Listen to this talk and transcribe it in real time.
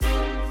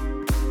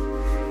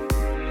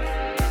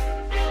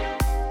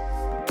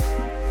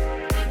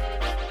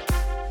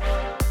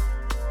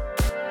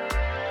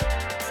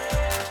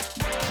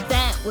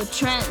with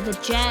Trent the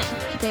gent.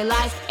 They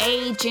like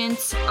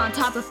agents on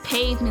top of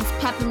pavements,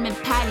 peppermint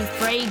patty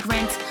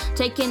fragrance.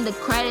 Taking the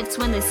credits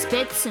when they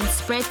spits and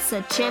spritz,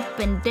 a chip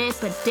and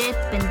dip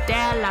and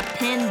dare. I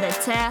pin the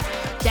tear.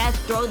 Death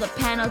throw the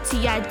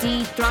penalty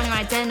ID, throwing your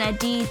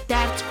identity.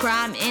 Theft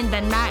crime in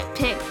the night.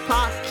 Pick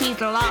clock, key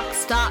the lock,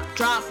 stop,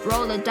 drop,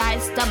 roll the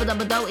dice, double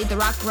dough, eat the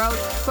rock road.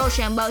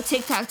 Rochambeau,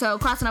 tic-tac-toe,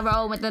 crossing a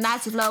road with the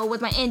Nazi flow.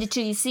 With my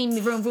industry, you see me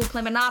room,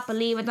 play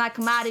Monopoly with my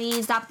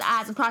commodities. Stop the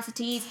I's and cross the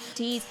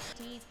T's.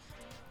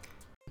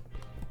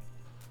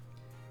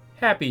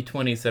 Happy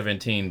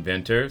 2017,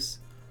 Venters.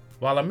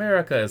 While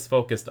America is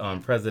focused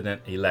on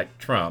President-elect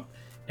Trump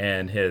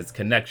and his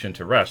connection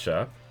to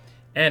Russia,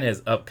 and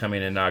his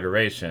upcoming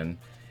inauguration,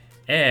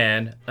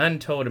 and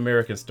untold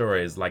American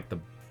stories like the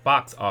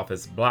box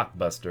office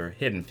blockbuster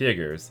Hidden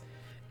Figures,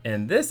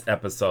 in this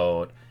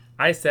episode,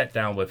 I sat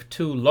down with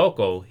two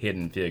local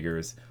Hidden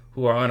Figures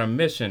who are on a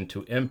mission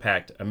to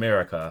impact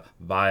America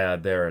via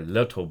their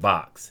little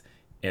box,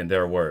 in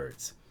their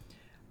words.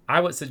 I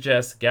would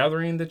suggest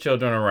gathering the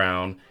children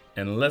around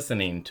and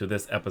listening to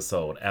this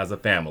episode as a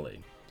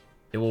family.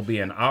 It will be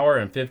an hour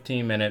and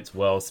 15 minutes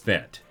well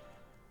spent.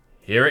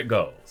 Here it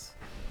goes.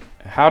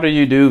 How do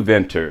you do,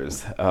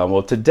 Venters?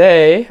 Well,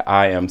 today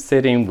I am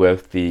sitting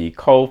with the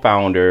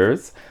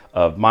co-founders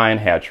of Mind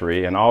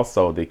Hatchery and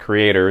also the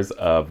creators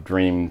of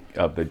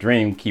the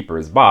Dream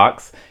Keepers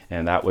box,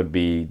 and that would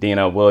be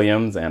Dina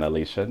Williams and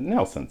Alicia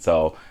Nelson.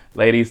 So,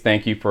 ladies,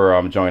 thank you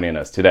for joining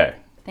us today.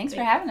 Thanks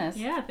for having us.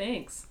 Yeah,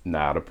 thanks.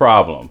 Not a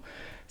problem.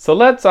 So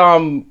let's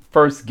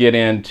first get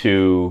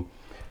into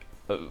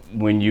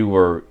when you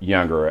were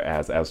younger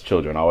as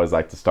children. I always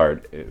like to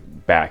start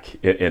back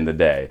in the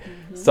day.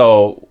 Mm-hmm.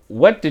 So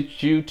what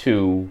did you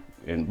two,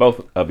 and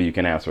both of you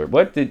can answer it,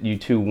 what did you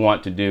two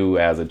want to do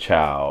as a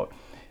child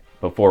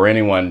before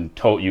anyone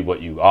told you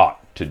what you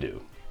ought to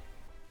do?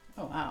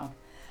 Oh, wow.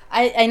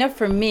 I know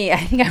for me, I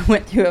think I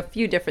went through a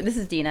few different, this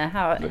is Dina,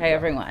 hi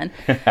everyone.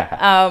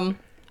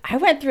 I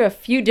went through a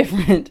few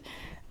different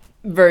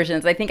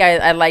versions. I think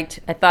I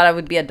thought I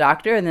would be a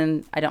doctor, and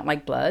then I don't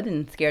like blood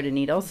and scared of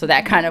needles, so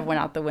that kind of went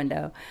out the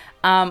window.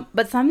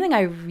 But something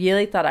I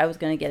really thought I was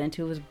going to get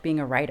into was being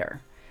a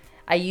writer.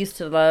 I used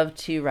to love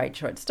to write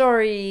short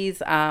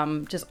stories,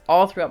 just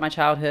all throughout my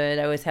childhood.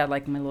 I always had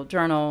like my little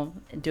journal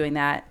doing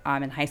that.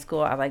 In high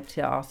school, I liked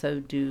to also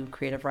do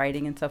creative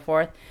writing and so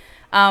forth.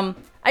 I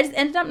just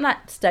ended up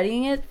not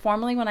studying it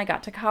formally when I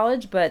got to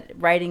college, but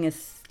writing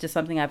is just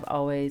something I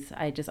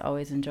just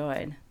always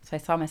enjoyed. So I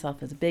saw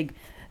myself as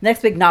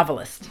next big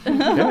novelist.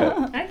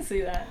 I can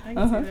see that.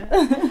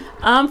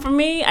 For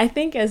me, I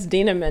think as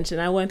Dina mentioned,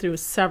 I went through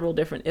several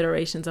different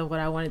iterations of what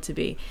I wanted to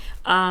be.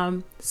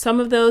 Some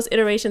of those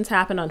iterations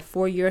happened on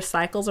 4-year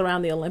cycles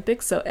around the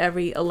Olympics. So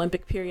every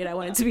Olympic period, I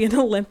wanted to be an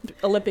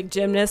Olympic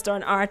gymnast or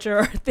an archer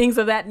or things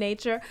of that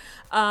nature.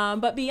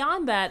 But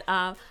beyond that,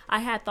 I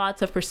had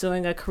thoughts of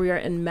pursuing a career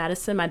in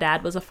medicine. My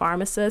dad was a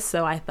pharmacist,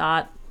 so I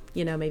thought,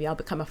 maybe I'll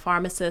become a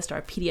pharmacist or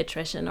a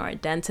pediatrician or a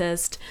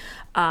dentist.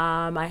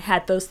 I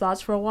had those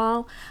thoughts for a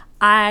while.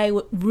 I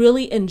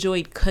really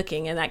enjoyed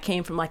cooking, and that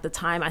came from like the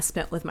time I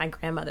spent with my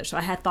grandmother. So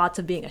I had thoughts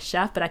of being a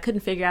chef, but I couldn't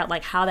figure out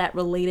like how that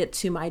related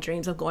to my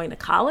dreams of going to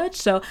college.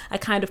 So I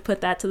kind of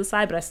put that to the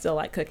side, but I still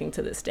like cooking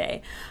to this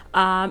day.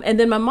 And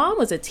then my mom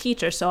was a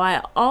teacher, so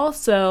I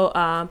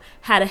also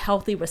had a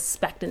healthy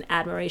respect and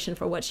admiration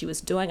for what she was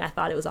doing. I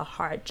thought it was a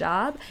hard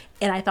job,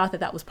 and I thought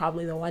that was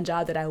probably the one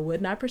job that I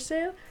would not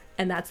pursue.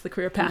 And that's the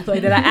career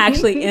pathway that I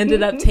actually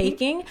ended up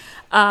taking,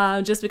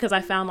 just because I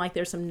found like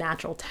there's some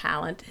natural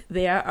talent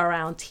there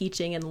around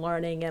teaching and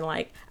learning. And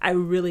like, I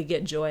really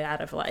get joy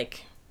out of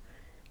like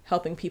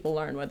helping people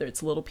learn, whether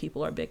it's little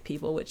people or big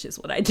people, which is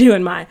what I do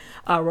in my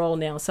role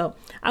now. So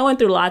I went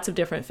through lots of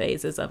different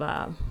phases of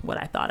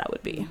what I thought I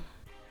would be.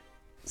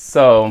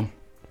 So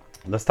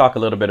let's talk a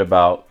little bit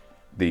about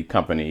the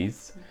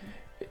companies.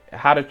 Mm-hmm.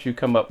 How did you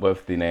come up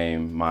with the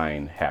name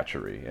Mind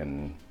Hatchery,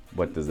 and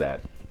what does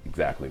that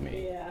exactly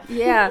mean?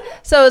 Yeah.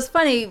 So it's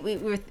funny. We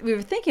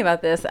were thinking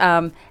about this.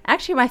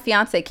 Actually, my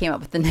fiance came up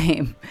with the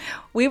name.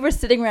 We were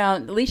sitting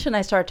around. Alicia and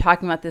I started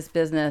talking about this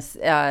business.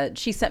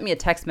 She sent me a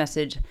text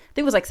message. I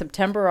think it was like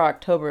September or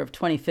October of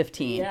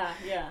 2015.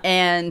 Yeah.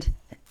 And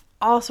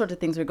all sorts of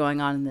things were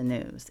going on in the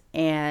news.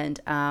 And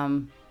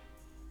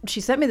she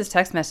sent me this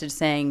text message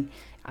saying,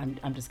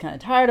 I'm just kind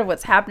of tired of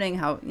what's happening.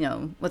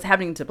 What's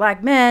happening to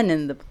black men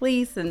and the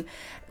police, and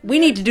we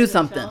need to do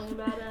something.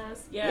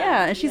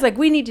 Yeah, and she's like,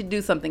 we need to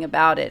do something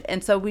about it.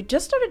 And so we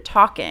just started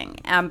talking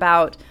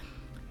about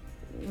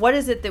what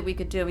is it that we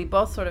could do. We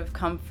both sort of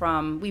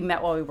we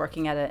met while we were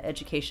working at an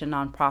education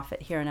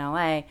nonprofit here in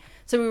LA.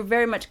 So we were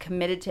very much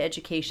committed to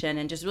education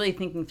and just really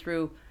thinking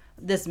through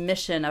this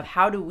mission of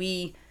how do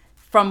we,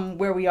 from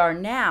where we are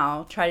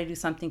now, try to do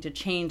something to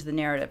change the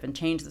narrative and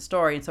change the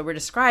story. And so we're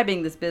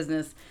describing this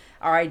business,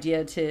 our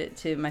idea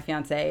to my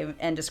fiance,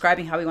 and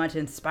describing how we want to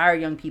inspire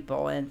young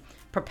people and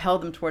propel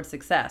them towards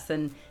success.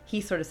 And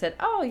he sort of said,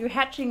 oh, you're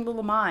hatching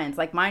little minds,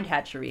 like Mind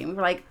Hatchery. And we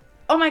were like,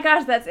 oh my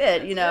gosh, that's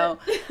it,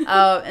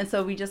 And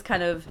so we just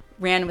kind of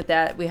ran with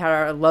that. We had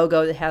our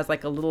logo that has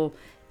like a little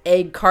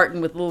egg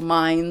carton with little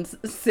minds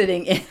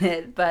sitting in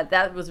it. But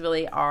that was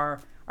really our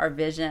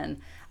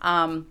vision.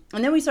 And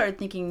then we started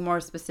thinking more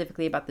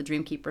specifically about the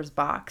Dreamkeepers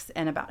box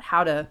and about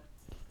how to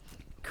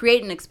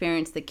create an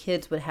experience that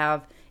kids would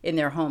have in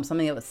their home,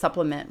 something that would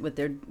supplement what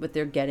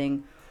they're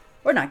getting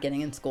or not getting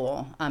in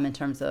school, in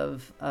terms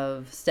of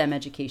STEM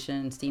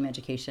education, STEAM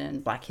education,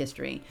 Black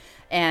history.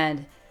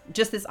 And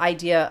just this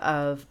idea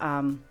of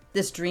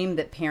this dream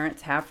that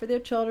parents have for their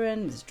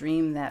children, this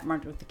dream that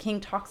Martin Luther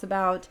King talked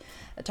about,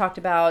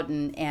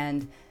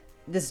 and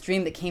this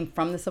dream that came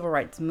from the civil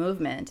rights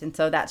movement. And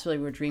so that's really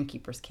where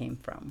Dreamkeepers came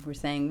from. We're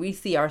saying we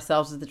see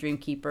ourselves as the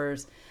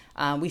Dreamkeepers.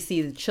 We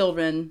see the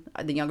children,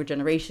 the younger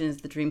generation, as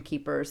the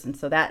Dreamkeepers. And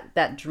so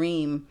that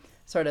dream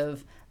sort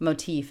of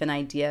motif and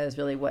idea is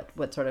really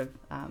what sort of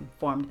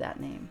formed that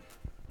name.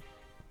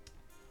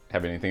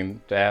 Have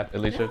anything to add,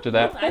 Alicia, to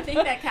that? I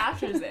think that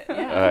captures it.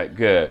 Yeah. All right,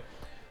 good.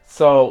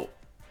 So,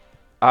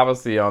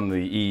 obviously on the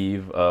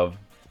eve of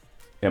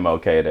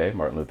MLK Day,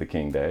 Martin Luther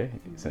King Day,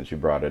 since you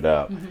brought it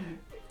up,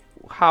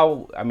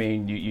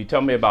 you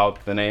tell me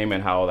about the name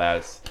and how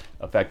that's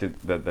affected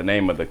the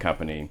name of the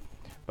company,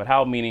 but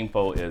how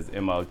meaningful is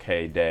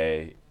MLK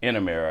Day in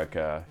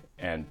America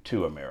and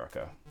to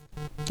America?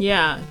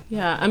 Yeah.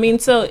 I mean,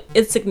 so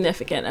it's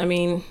significant. I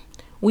mean,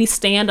 we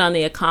stand on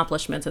the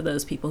accomplishments of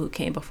those people who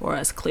came before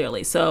us,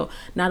 clearly. So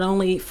not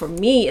only for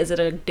me is it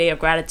a day of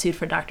gratitude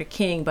for Dr.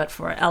 King, but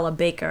for Ella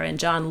Baker and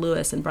John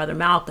Lewis and Brother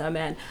Malcolm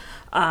and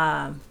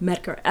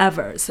Medgar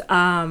Evers.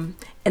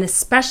 And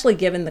especially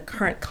given the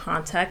current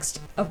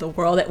context of the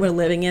world that we're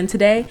living in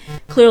today,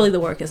 clearly the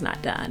work is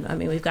not done. I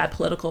mean, we've got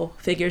political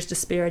figures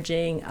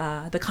disparaging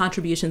the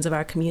contributions of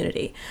our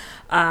community.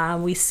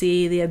 We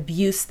see the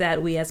abuse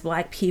that we as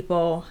Black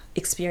people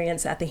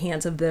experience at the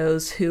hands of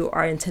those who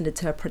are intended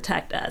to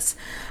protect us.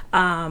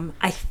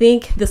 I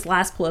think this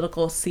last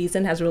political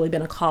season has really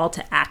been a call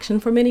to action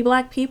for many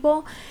Black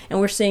people, and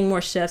we're seeing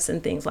more shifts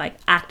in things like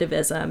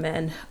activism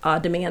and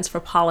demands for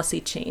policy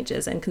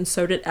changes and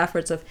concerted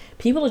efforts of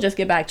people to just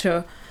get back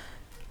to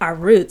our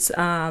roots.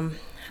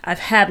 I've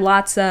had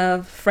lots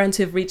of friends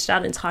who've reached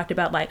out and talked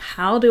about, like,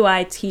 how do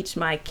I teach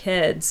my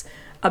kids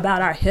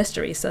about our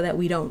history so that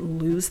we don't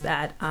lose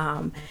that?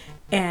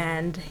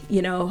 And,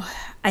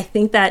 I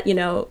think that,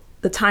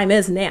 the time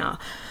is now.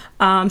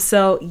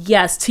 So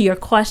yes, to your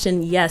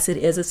question, yes, it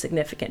is a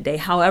significant day.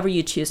 However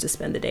you choose to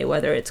spend the day,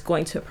 whether it's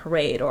going to a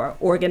parade or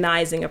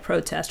organizing a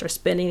protest or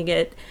spending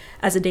it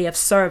as a day of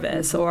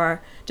service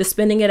or just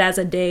spending it as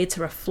a day to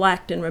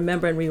reflect and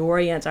remember and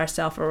reorient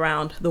ourselves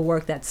around the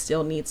work that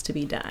still needs to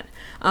be done.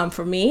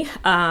 For me,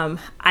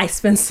 I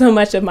spend so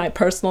much of my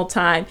personal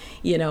time,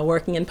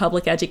 working in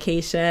public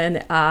education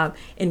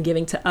and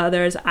giving to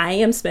others. I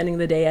am spending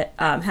the day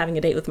having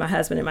a date with my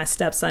husband and my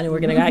stepson, and we're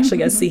going to actually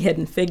go see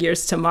Hidden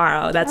Figures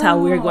tomorrow. That's how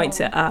we're going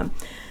to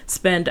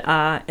spend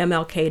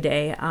MLK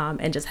Day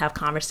and just have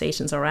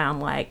conversations around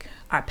like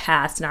our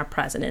past and our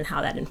present and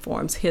how that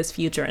informs his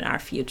future and our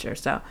future.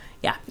 So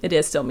yeah, it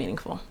is still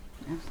meaningful.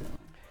 Absolutely.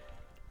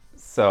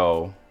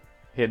 So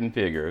Hidden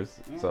Figures.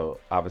 Yeah. So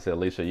obviously,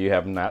 Alicia, you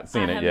have not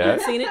seen it yet. I have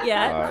not seen it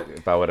yet.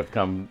 If I would have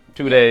come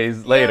 2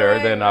 days later,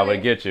 then I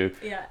would get you.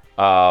 Yeah.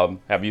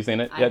 Have you seen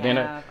it yet,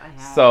 Dina? I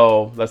have.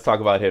 So let's talk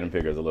about Hidden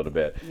Figures a little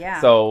bit.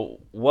 Yeah. So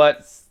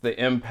what's the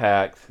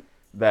impact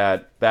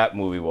that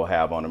movie will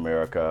have on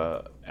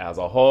America as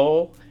a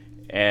whole,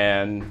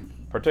 and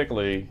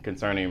particularly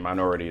concerning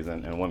minorities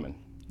and women?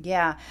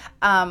 Yeah,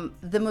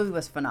 the movie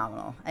was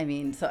phenomenal. I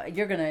mean, so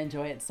you're going to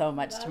enjoy it so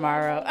much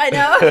tomorrow. I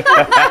know.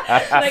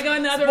 They go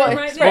in the other room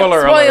right now.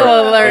 Spoiler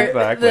alert.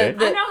 Exactly. I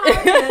know how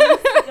it is.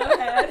 Go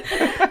ahead.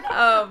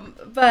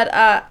 But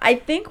I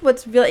think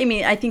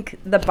I think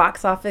the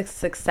box office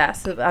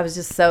success, I was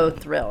just so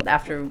thrilled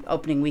after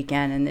opening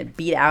weekend, and it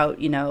beat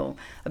out, a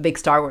big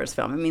Star Wars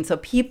film. I mean, so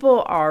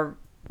people are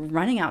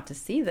running out to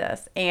see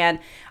this. And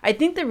I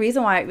think the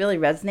reason why it really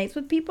resonates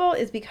with people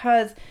is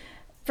because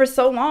for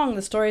so long,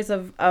 the stories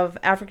of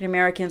African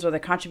Americans or the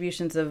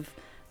contributions of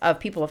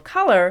people of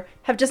color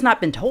have just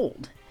not been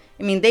told.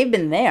 I mean, they've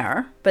been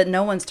there, but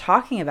no one's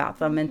talking about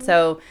them. And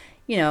so,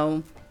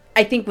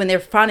 I think when there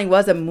finally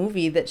was a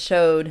movie that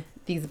showed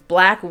these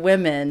Black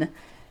women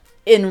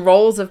in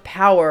roles of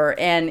power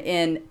and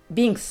in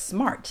being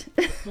smart,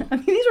 I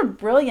mean, these are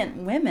brilliant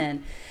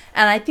women.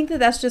 And I think that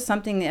that's just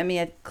something,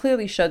 it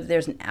clearly showed that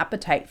there's an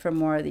appetite for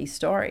more of these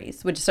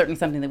stories, which is certainly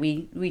something that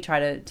we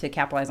try to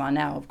capitalize on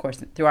now, of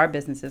course, through our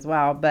business as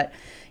well. But,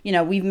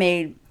 we've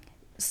made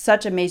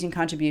such amazing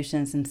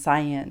contributions in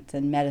science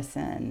and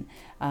medicine,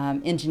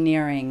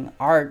 engineering,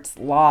 arts,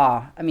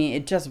 law. I mean,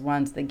 it just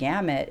runs the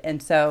gamut.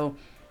 And so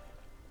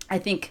I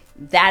think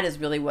that is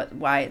really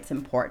why it's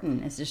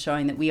important, is just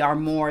showing that we are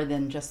more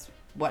than just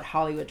what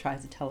Hollywood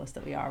tries to tell us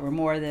that we are. We're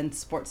more than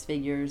sports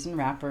figures and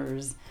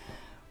rappers.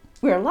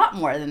 We're a lot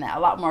more than that, a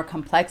lot more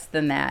complex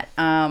than that.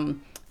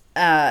 And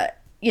I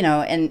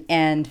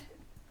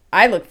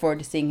look forward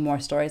to seeing more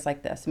stories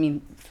like this. I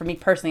mean, for me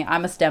personally,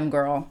 I'm a STEM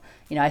girl.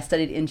 I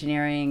studied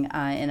engineering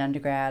in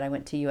undergrad. I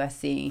went to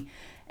USC.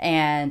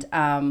 And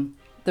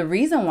the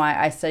reason why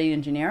I studied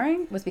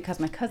engineering was because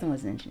my cousin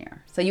was an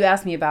engineer. So you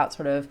asked me about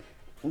sort of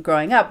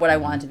growing up what I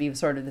wanted to be,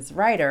 sort of this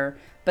writer.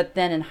 But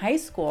then in high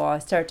school, I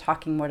started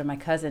talking more to my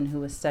cousin who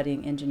was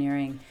studying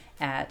engineering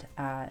at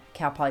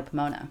Cal Poly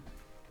Pomona.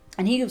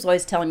 And he was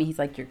always telling me, he's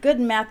like, you're good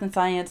in math and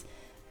science.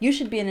 You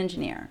should be an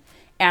engineer.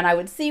 And I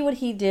would see what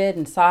he did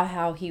and saw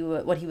how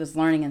what he was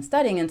learning and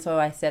studying. And so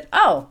I said,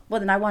 oh, well,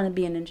 then I want to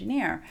be an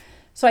engineer.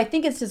 So I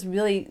think it's just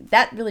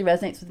that really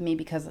resonates with me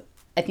because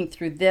I think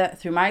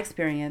through my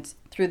experience,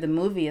 through the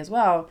movie as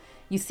well,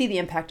 you see the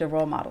impact of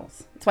role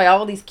models. That's why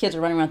all these kids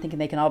are running around thinking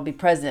they can all be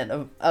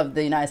president of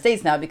the United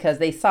States now because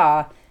they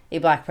saw a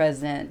black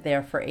president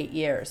there for 8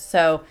 years.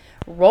 So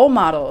role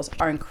models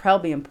are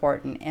incredibly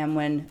important. And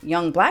when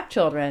young black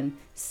children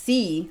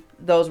see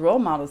those role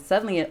models,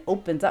 suddenly it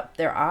opens up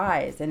their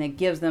eyes and it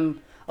gives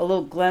them a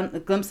little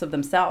glimpse of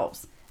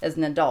themselves as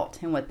an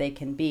adult and what they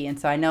can be. And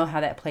so I know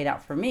how that played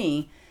out for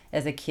me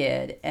as a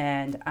kid.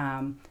 And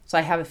so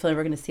I have a feeling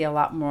we're going to see a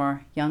lot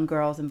more young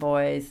girls and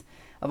boys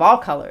of all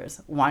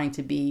colors wanting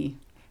to be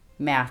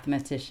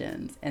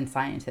mathematicians and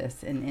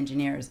scientists and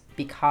engineers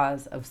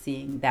because of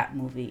seeing that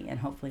movie and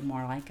hopefully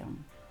more like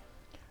them.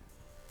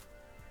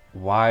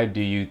 Why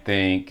do you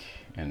think,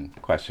 and the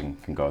question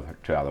can go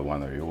to either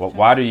one of you,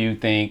 why do you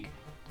think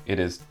it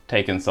has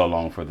taken so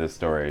long for this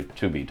story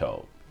to be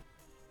told?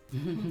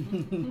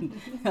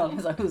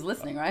 Who's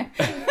listening, right?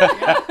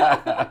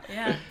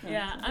 Yeah.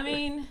 I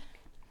mean,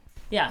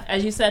 yeah,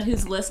 as you said,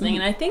 who's listening?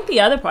 And I think the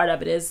other part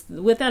of it is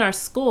within our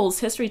schools,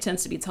 history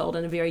tends to be told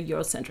in a very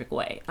Eurocentric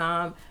way.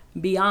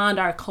 Beyond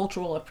our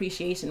cultural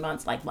appreciation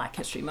months like Black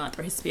History Month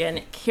or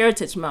Hispanic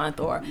Heritage Month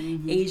or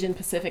Asian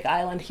Pacific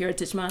Island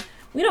Heritage Month,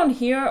 we don't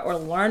hear or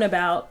learn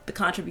about the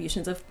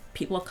contributions of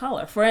people of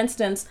color. For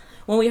instance,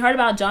 when we heard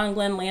about John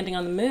Glenn landing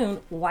on the moon,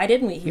 why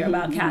didn't we hear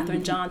about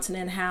Katherine Johnson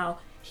and how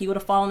he would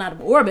have fallen out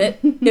of orbit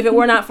if it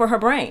were not for her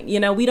brain?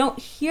 We don't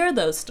hear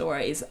those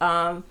stories.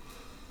 I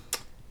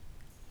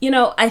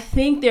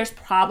think there's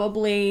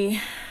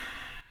probably,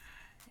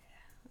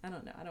 I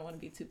don't know, I don't want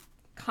to be too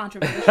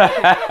controversial,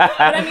 but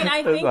I mean,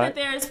 I think that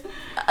there's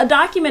a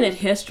documented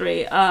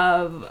history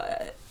of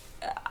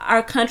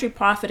our country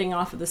profiting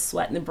off of the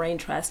sweat and the brain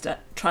trust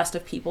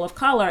of people of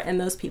color and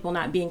those people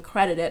not being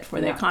credited for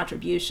their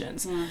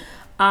contributions.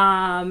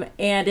 And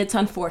it's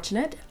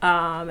unfortunate.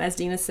 As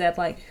Dina said,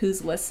 like,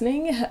 who's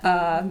listening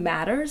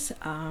matters.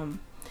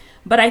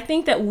 But I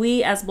think that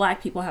we as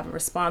Black people have a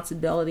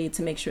responsibility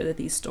to make sure that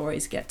these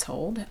stories get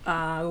told.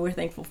 We're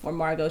thankful for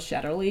Margot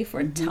Shetterly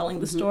for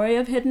telling the story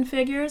of Hidden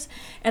Figures.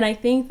 And I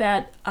think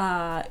that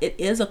it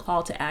is a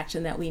call to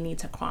action that we need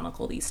to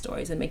chronicle these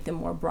stories and make them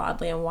more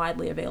broadly and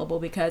widely available,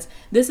 because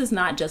this is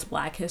not just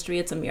Black history,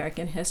 it's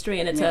American history.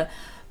 And it's a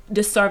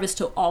disservice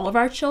to all of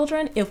our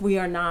children if we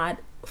are not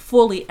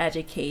fully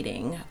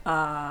educating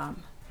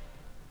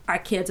our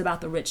kids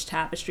about the rich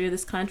tapestry of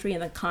this country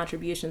and the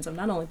contributions of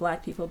not only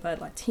Black people, but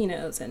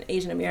Latinos and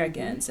Asian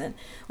Americans and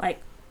like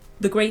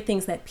the great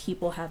things that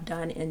people have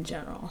done in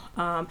general.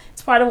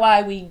 It's part of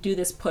why we do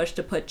this push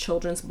to put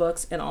children's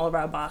books in all of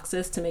our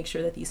boxes to make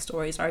sure that these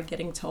stories are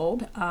getting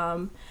told.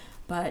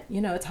 But,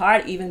 it's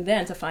hard even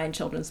then to find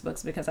children's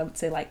books because I would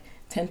say like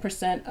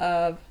 10%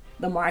 of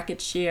the market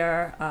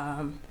share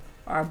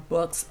are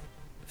books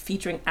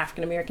featuring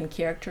African-American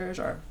characters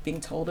or being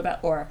told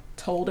about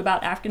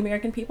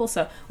African-American people.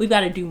 So we've got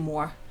to do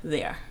more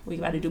there.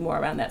 We've got to do more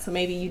around that. So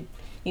maybe you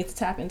need to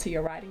tap into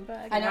your writing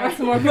bag. I know. Write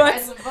some more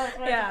books.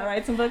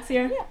 Write some books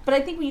here. Yeah. But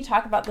I think when you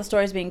talk about the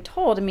stories being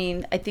told, I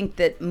mean, I think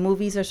that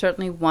movies are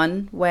certainly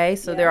one way.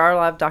 So there are a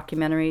lot of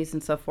documentaries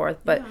and so forth.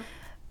 But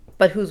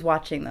who's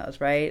watching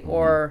those, right?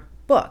 Or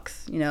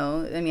books, I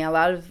mean, a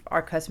lot of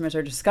our customers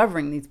are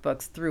discovering these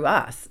books through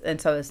us.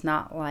 And so it's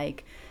not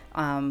like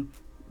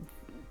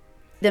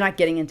they're not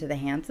getting into the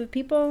hands of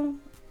people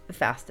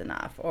fast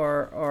enough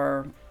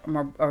or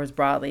as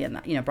broadly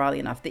enough.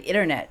 The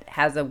internet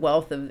has a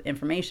wealth of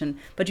information,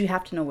 but you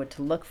have to know what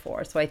to look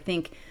for. So I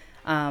think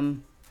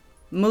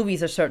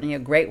movies are certainly a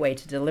great way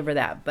to deliver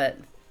that, but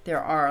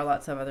there are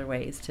lots of other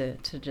ways to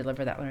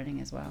deliver that learning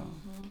as well.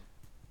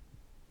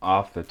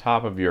 Off the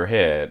top of your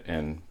head,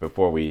 and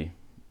before we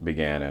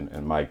began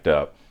and mic'd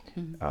up,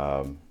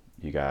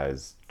 you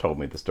guys told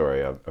me the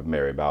story of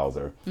Mary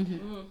Bowser.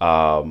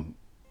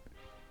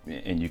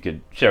 And you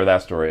could share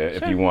that story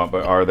if you want,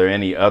 but are there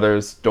any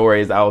other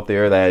stories out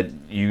there that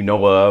you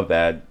know of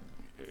that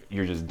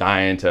you're just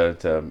dying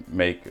to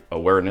make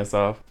awareness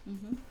of?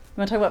 You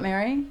want to talk about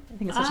Mary? I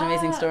think it's such an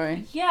amazing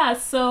story. Yeah,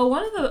 so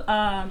one of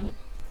the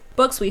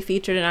books we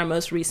featured in our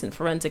most recent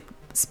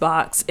Forensics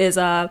box is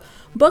a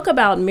book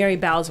about Mary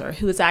Bowser,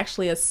 who is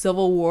actually a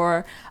Civil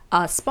War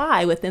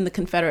spy within the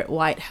Confederate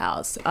White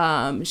House.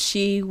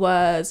 She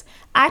was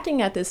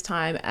acting at this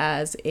time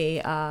as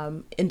a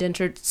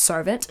indentured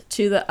servant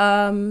to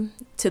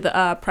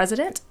the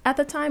president at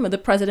the time, or the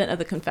president of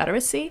the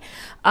Confederacy.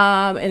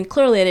 And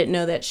clearly I didn't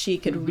know that she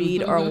could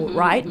read or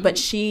write, but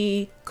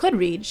she could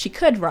read, she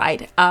could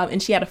write,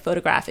 and she had a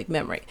photographic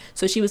memory.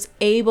 So she was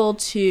able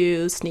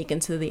to sneak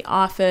into the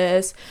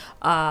office,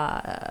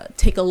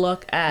 take a look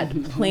look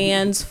at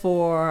plans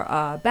for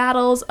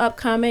battles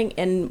upcoming,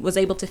 and was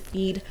able to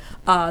feed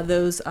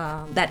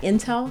that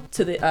intel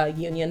to the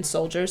Union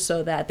soldiers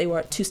so that they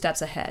were 2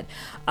 steps ahead.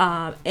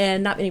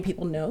 And not many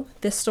people know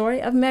this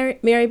story of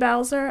Mary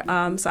Bowser.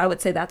 So I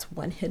would say that's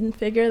one hidden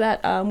figure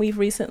that we've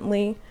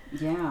recently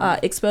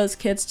exposed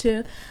kids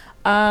to.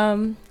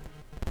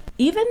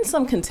 Even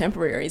some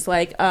contemporaries,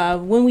 like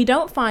when we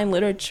don't find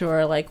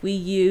literature, like we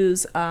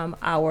use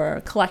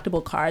our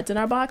collectible cards in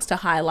our box to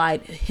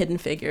highlight hidden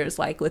figures,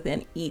 like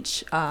within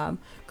each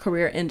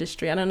career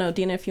industry. I don't know,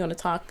 Dina, if you want to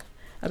talk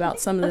about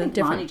some of the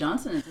different. Lonnie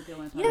Johnson is a good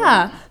one.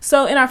 Yeah.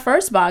 So in our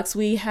first box,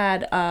 we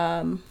had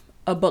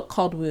a book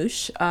called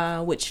Whoosh,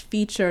 which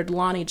featured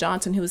Lonnie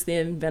Johnson, who was the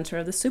inventor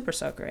of the Super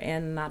Soaker,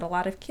 and not a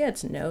lot of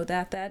kids know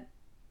that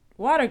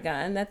water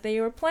gun that they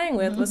were playing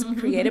with was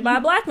created by a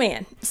black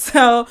man.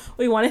 So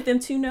we wanted them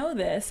to know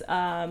this.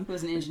 Who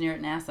was an engineer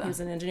at NASA. He was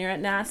an engineer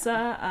at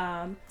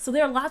NASA. So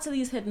there are lots of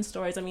these hidden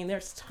stories. I mean,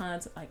 there's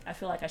tons. Like, I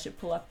feel like I should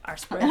pull up our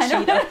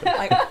spreadsheet of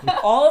like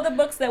all of the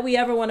books that we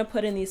ever want to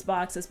put in these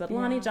boxes. But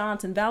Lonnie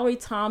Johnson, Valerie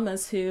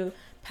Thomas, who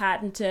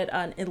patented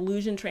an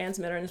illusion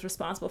transmitter and is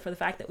responsible for the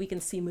fact that we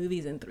can see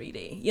movies in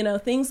 3D. You know,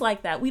 things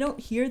like that. We don't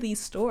hear these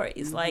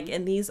stories. Like,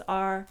 and these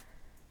are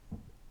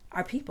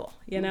our people,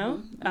 you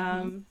know?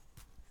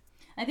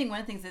 I think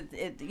one of the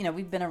things that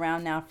we've been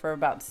around now for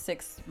about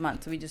 6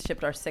 months. We just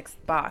shipped our 6th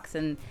box,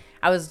 and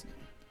I was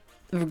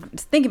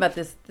thinking about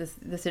this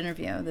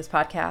interview, this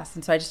podcast,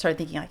 and so I just started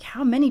thinking, like,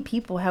 how many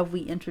people have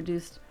we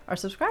introduced our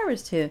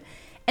subscribers to?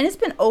 And it's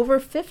been over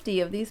 50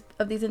 of these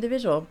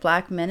individual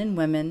black men and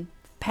women,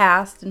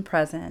 past and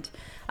present,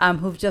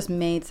 who've just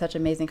made such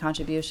amazing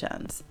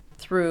contributions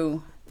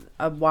through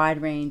a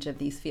wide range of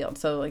these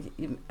fields. So, like,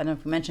 I don't know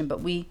if we mentioned,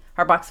 but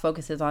our box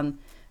focuses on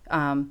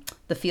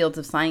the fields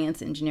of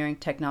science, engineering,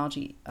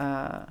 technology,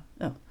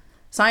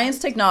 science,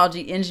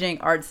 technology, engineering,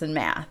 arts, and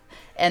math.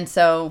 And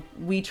so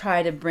we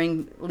try to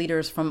bring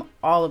leaders from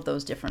all of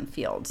those different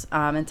fields.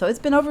 And so it's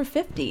been over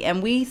 50,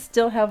 and we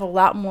still have a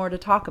lot more to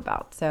talk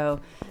about.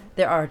 So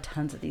there are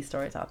tons of these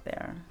stories out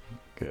there.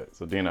 Good.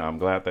 So, Dina, I'm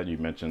glad that you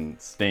mentioned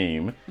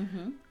STEAM.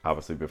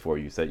 Obviously, before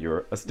you said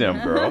you're a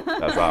STEM girl.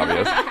 That's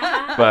obvious.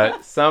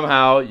 But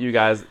somehow you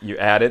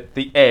added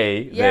the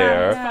A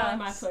there. That's probably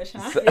my push,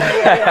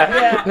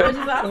 huh? Which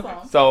is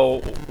awesome. So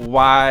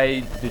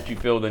why did you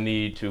feel the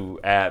need to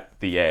add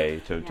the A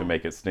to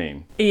make it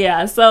STEAM?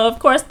 Yeah, so of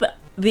course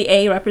the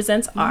A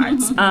represents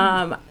arts.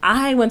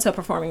 I went to a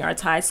performing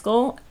arts high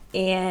school,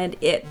 and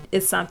it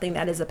is something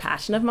that is a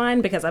passion of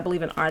mine because I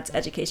believe in arts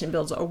education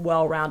builds a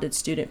well-rounded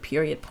student,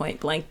 period, point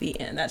blank, the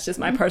end. That's just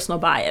my personal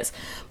bias.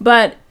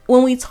 But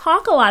when we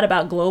talk a lot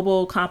about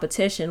global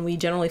competition, we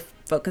generally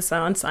focus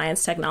on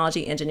science,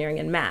 technology, engineering,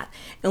 and math.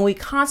 And we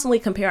constantly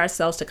compare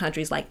ourselves to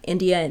countries like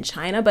India and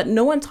China, but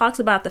no one talks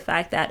about the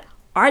fact that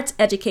arts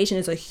education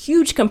is a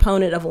huge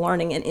component of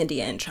learning in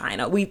India and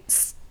China. We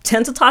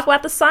tend to talk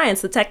about the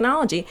science, the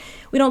technology.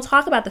 We don't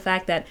talk about the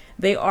fact that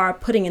they are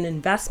putting an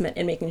investment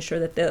in making sure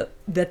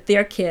that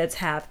their kids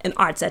have an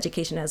arts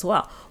education as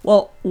well.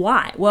 Well,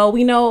 why? Well,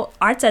 we know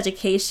arts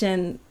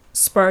education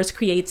spurs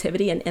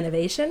creativity and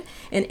innovation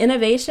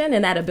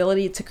and that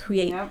ability to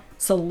create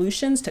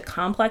solutions to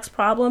complex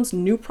problems,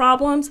 new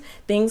problems,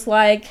 things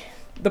like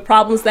the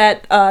problems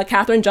that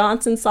Katherine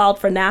Johnson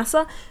solved for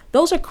NASA.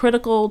 Those are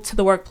critical to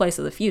the workplace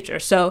of the future.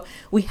 So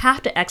we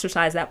have to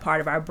exercise that part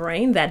of our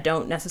brain that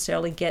don't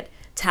necessarily get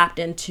tapped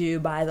into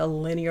by the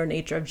linear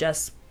nature of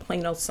just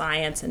plain old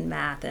science and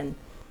math and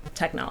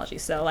technology.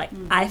 So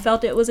I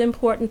felt it was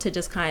important to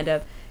just kind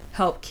of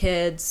help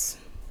kids,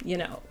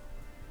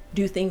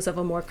 do things of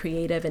a more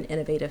creative and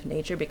innovative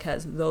nature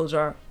because those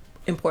are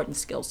important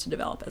skills to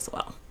develop as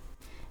well.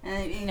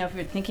 And, if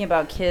you're thinking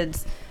about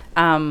kids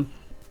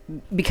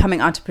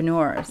becoming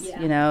entrepreneurs,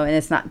 and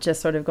it's not just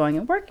sort of going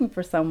and working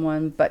for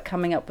someone, but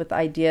coming up with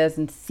ideas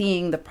and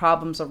seeing the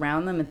problems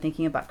around them and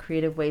thinking about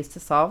creative ways to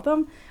solve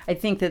them. I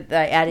think that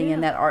adding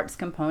in that arts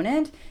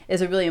component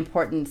is a really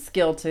important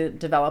skill to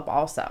develop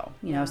also,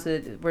 so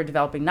that we're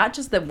developing not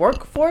just the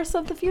workforce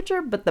of the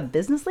future, but the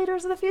business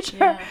leaders of the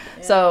future.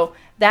 So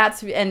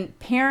and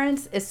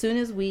parents, as soon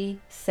as we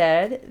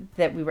said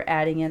that we were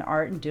adding in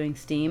art and doing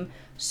STEAM,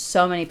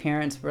 so many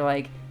parents were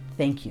like,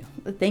 Thank you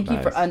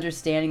for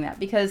understanding that,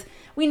 because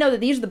we know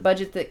that these are the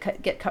budgets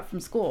that get cut from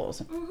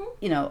schools.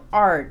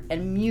 Art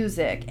and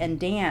music and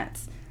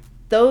dance.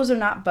 Those are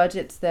not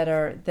budgets that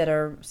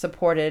are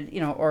supported,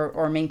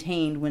 or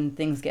maintained when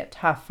things get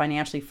tough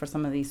financially for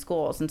some of these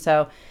schools. And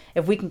so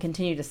if we can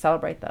continue to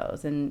celebrate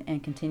those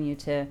and continue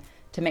to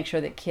make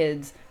sure that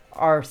kids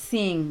are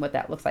seeing what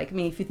that looks like. I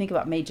mean, if you think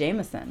about Mae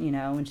Jemison,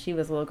 when she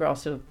was a little girl,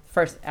 she was the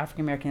first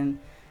African-American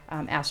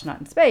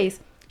astronaut in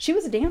space. She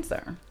was a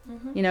dancer.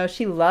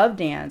 She loved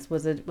dance,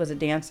 was a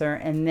dancer,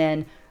 and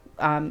then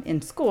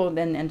in school,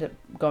 then ended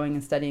up going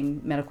and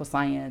studying medical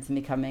science and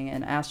becoming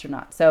an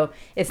astronaut. So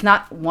it's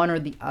not one or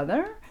the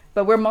other,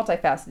 but we're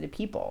multifaceted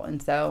people,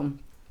 and so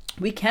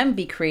we can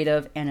be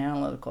creative and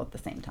analytical at the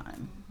same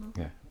time.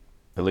 Yeah,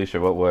 Alicia,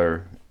 what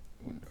were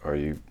Are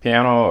you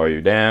piano, or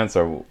you dance,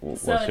 or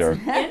what's So your?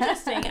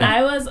 it's interesting.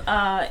 I was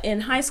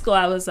in high school.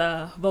 I was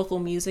a vocal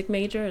music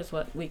major, is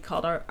what we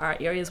called our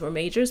areas were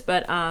majors.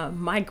 But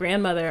my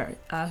grandmother,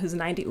 who's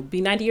 90, will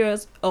be 90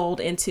 years old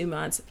in 2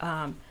 months,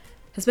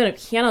 has been a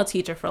piano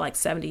teacher for like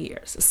 70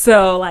 years.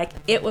 So like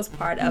it was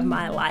part of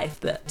my life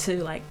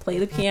to like play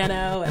the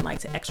piano and like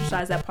to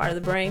exercise that part of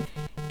the brain.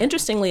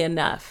 Interestingly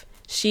enough,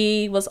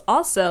 she was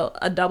also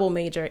a double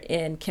major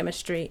in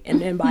chemistry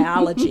and in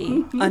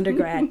biology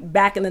undergrad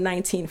back in the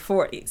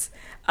 1940s.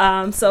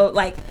 So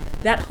like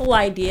that whole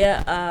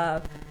idea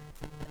of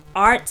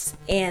arts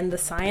and the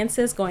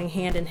sciences going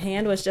hand in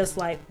hand was just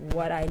like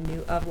what I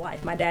knew of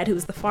life. My dad, who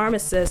was the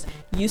pharmacist,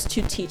 used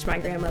to teach my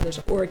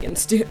grandmother's organ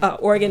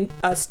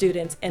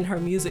students in her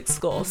music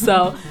school.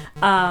 So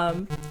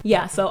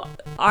so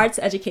arts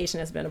education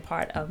has been a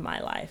part of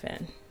my life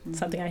and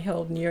something I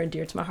hold near and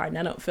dear to my heart. And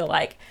I don't feel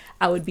like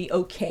I would be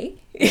okay,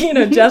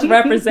 just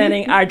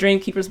representing our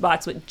Dreamkeepers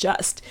box with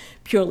just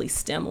purely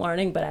STEM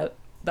learning, but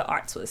the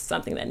arts was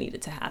something that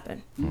needed to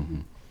happen. Mm-hmm.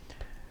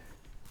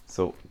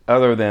 So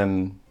other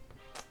than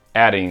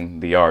adding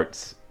the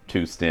arts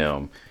to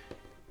STEM,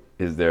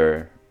 is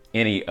there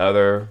any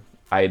other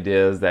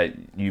ideas that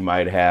you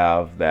might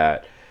have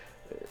that,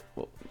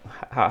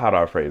 how do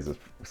I phrase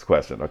this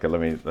question? Okay, let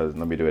me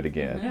do it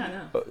again.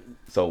 Yeah, no.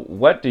 So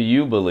what do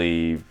you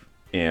believe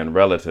in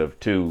relative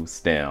to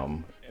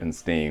STEM and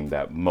STEAM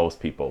that most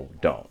people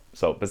don't?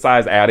 So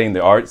besides adding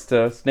the arts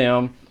to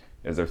STEM,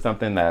 is there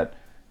something that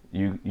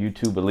you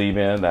two believe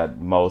in that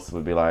most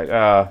would be like,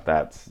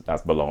 that's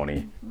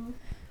baloney?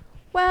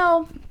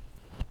 Well,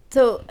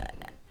 so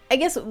I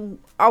guess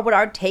what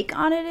our take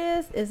on it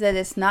is that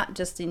it's not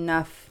just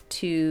enough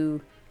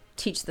to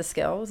teach the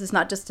skills. It's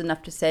not just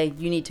enough to say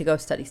you need to go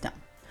study STEM.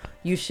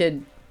 You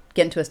should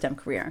get into a STEM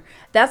career.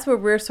 That's where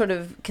we're sort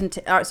of,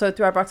 so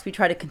through our box, we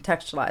try to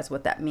contextualize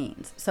what that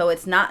means. So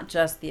it's not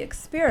just the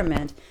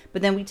experiment,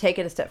 but then we take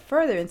it a step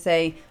further and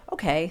say,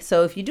 okay,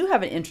 so if you do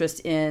have an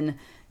interest in,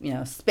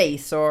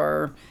 space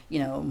or,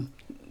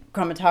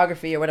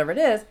 chromatography or whatever it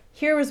is,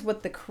 here is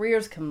what the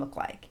careers can look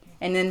like.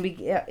 And then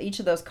each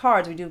of those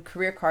cards, we do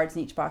career cards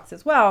in each box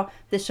as well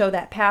that show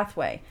that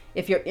pathway.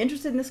 If you're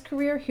interested in this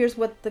career, here's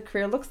what the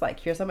career looks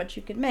like. Here's how much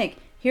you can make.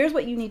 Here's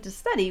what you need to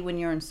study when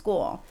you're in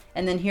school.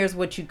 And then here's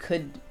what you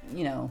could,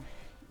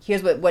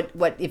 here's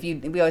what if you,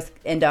 we always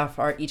end off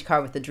each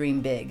card with the dream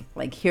big.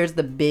 Like, here's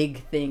the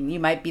big thing. You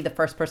might be the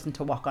first person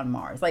to walk on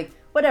Mars. Like,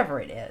 whatever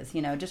it is,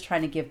 just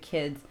trying to give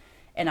kids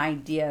an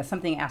idea,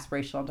 something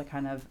aspirational to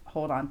kind of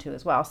hold on to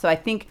as well. So I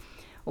think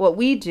what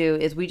we do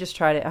is we just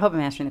try to, I hope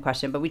I'm answering the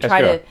question, but we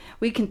try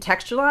we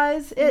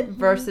contextualize it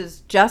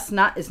versus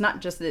it's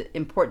not just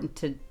important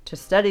to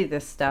study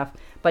this stuff,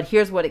 but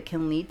here's what it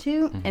can lead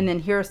to. And then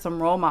here are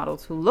some role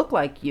models who look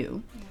like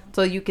you.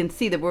 So you can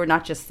see that we're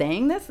not just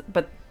saying this,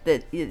 but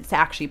that it's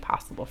actually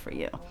possible for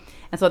you.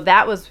 And so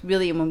that was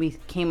really, when we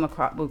came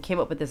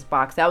up with this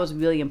box, that was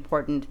really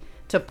important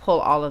to pull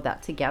all of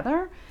that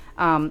together.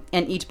 And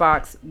each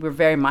box, we're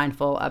very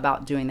mindful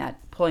about doing that,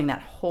 pulling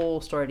that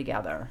whole story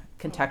together,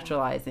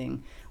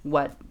 contextualizing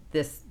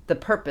the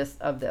purpose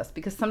of this.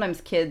 Because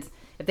sometimes kids,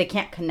 if they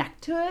can't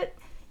connect to it,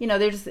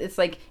 it's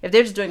like, if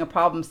they're just doing a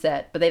problem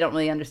set, but they don't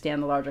really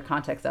understand the larger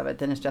context of it,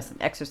 then it's just an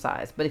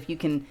exercise. But if you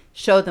can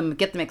show them,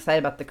 get them excited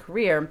about the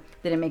career,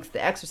 then it makes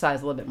the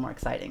exercise a little bit more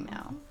exciting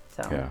now.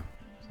 So. Yeah.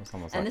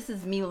 And this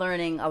is me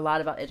learning a lot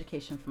about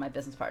education from my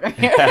business partner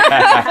here.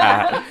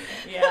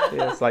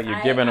 It's like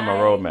you're giving them a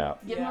roadmap.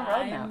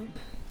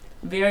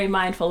 Very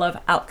mindful of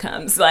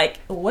outcomes. Like,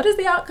 what is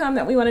the outcome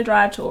that we want to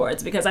drive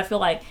towards? Because I feel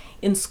like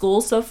in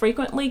school so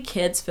frequently,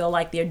 kids feel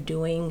like they're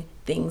doing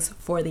things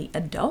for the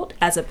adult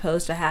as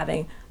opposed to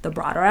having the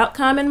broader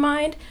outcome in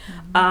mind.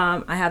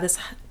 I have this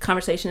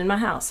conversation in my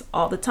house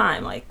all the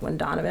time. Like, when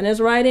Donovan is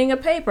writing a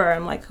paper,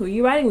 I'm like, who are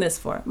you writing this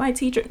for? My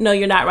teacher. No,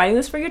 you're not writing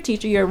this for your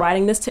teacher. You're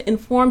writing this to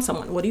inform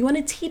someone. What do you want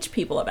to teach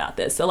people about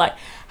this? So like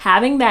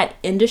having that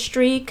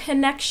industry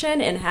connection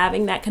and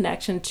having that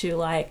connection to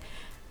like,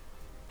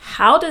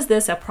 how does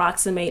this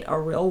approximate a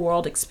real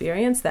world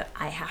experience that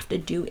I have to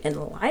do in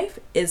life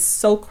is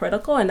so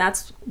critical. And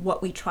that's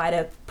what we try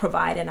to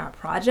provide in our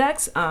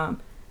projects,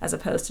 as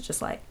opposed to just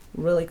like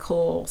really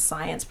cool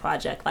science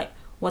project. Like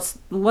what's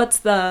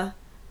the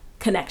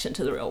connection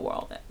to the real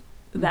world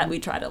that we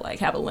try to like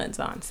have a lens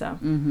on. So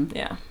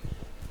yeah.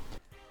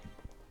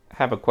 I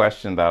have a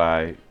question that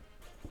I've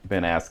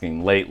been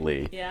asking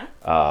lately. Yeah.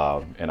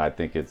 And I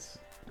think it's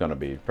going to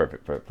be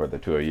perfect for the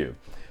two of you.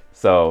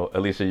 So,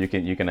 Alicia, you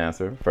can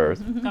answer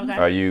first. Okay.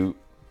 Are you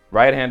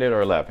right-handed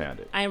or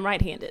left-handed? I am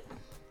right-handed.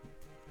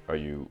 Are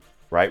you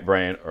right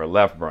brain or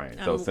left brain?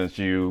 So since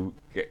you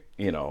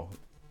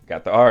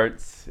got the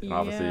arts and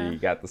obviously you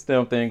got the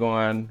STEM thing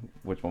going,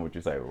 which one would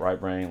you say? Right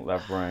brain,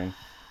 left brain?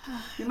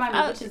 Remind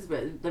me, which is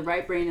the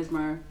right brain is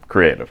more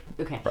creative.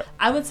 Okay. Right.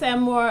 I would say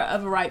I'm more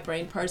of a right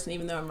brain person,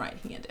 even though I'm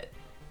right-handed.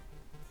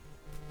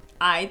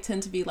 I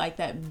tend to be like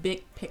that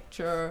big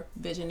picture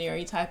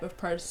visionary type of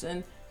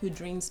person who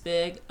dreams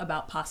big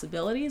about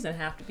possibilities and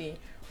have to be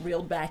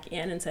reeled back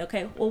in and say,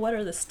 okay, well, what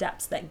are the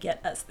steps that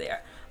get us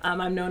there?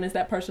 I'm known as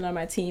that person on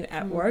my team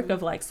at work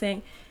of like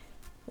saying,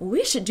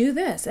 we should do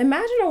this.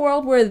 Imagine a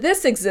world where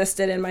this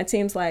existed. And my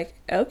team's like,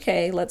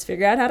 okay, let's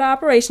figure out how to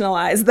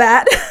operationalize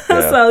that.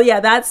 Yeah. So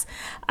yeah,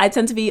 I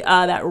tend to be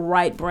that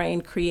right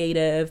brain,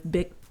 creative,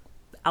 big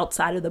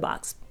outside of the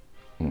box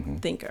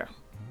thinker.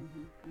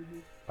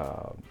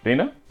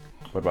 Dina,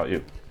 what about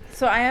you?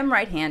 So I am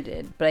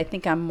right-handed, but I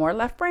think I'm more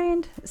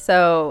left-brained.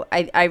 So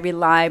I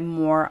rely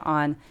more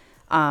on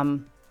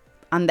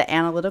the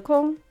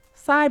analytical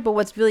side. But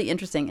what's really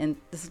interesting, and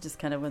this is just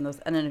kind of one of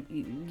those, I don't know,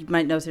 you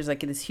might notice there's like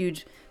this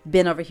huge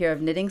bin over here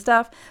of knitting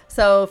stuff.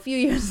 So a few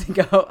years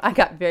ago, I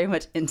got very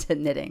much into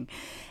knitting,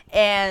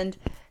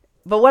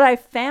 but what I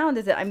found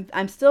is that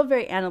I'm still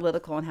very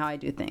analytical in how I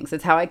do things.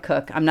 It's how I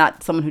cook. I'm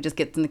not someone who just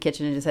gets in the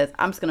kitchen and just says,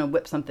 I'm just going to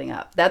whip something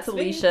up. That's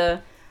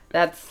Alicia.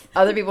 That's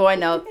other people I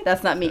know.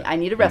 That's not me. I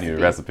need a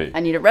recipe.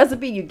 I need a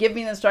recipe. You give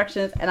me the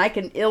instructions, and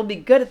it'll be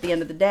good at the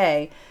end of the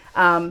day.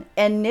 And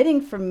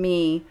knitting for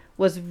me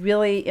was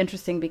really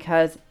interesting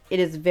because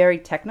it is very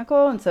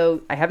technical. And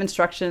so I have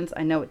instructions.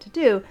 I know what to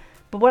do.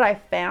 But what I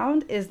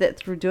found is that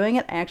through doing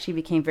it, I actually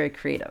became very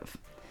creative.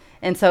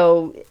 And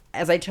so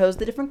as I chose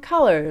the different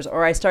colors,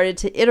 or I started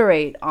to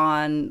iterate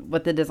on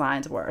what the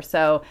designs were.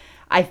 So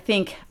I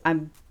think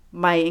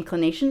my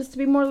inclination is to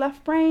be more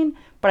left brain,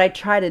 but I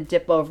try to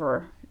dip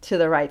over to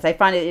the right. So I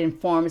find it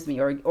informs me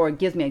or it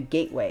gives me a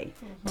gateway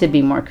to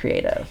be more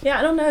creative. Yeah,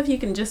 I don't know if you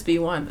can just be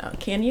one though,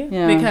 can you?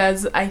 Yeah.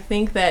 Because I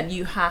think that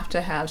you have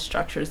to have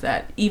structures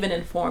that even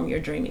inform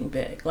your dreaming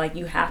big. Like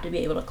you have to be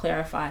able to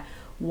clarify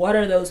what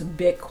are those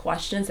big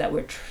questions that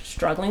we're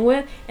struggling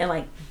with, and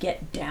like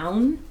get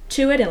down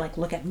to it and like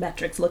look at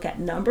metrics, look at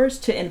numbers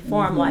to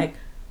inform like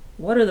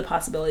what are the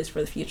possibilities for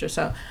the future.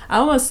 So I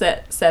almost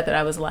said that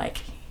I was like,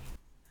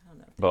 I don't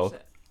know. Both.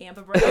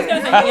 Amber brain. I was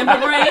going to say amber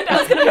brain. I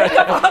was going to make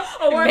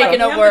up a word.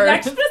 Making a word.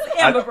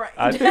 Amber brain.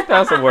 I think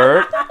that's a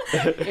word.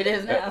 It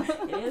is now.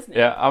 It is now.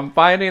 Yeah, I'm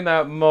finding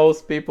that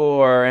most people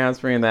are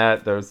answering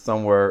that there's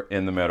somewhere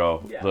in the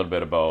middle, a little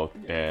bit of both.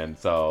 And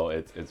so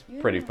it's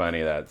pretty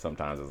funny that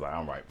sometimes it's like,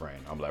 I'm right brain,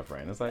 I'm left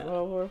brain. It's like,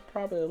 well, we're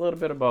probably a little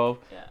bit of both.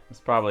 Yeah. It's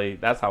probably,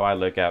 that's how I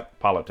look at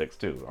politics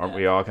too. Aren't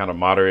we all kind of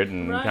moderate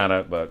and Right. kind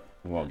of, but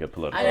we won't get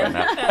political I right think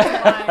now.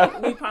 that's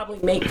why we probably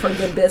make for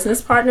good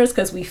business partners,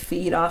 because we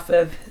feed off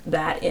of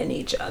that in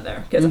each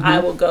other. Because I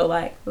will go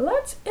like,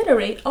 let's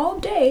iterate all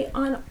day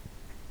on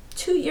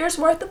 2 years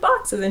worth of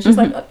boxes, and she's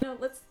like, oh, no,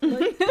 let's We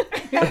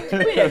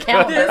need a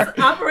calendar. this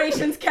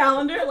operations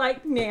calendar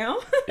like now.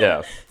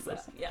 Yes, So,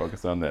 yeah.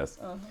 focus on this.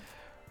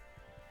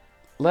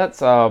 Let's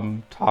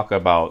talk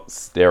about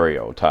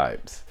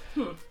stereotypes,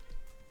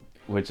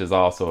 which is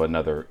also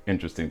another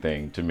interesting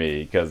thing to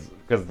me, because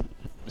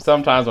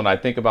sometimes when I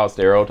think about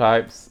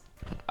stereotypes,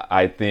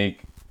 I think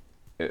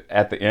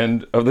at the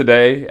end of the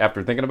day,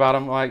 after thinking about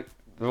them, like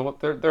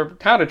they're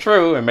kind of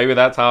true, and maybe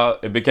that's how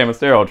it became a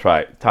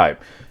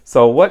stereotype.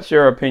 So what's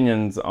your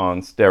opinions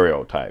on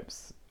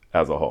stereotypes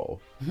as a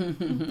whole?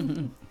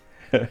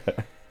 That's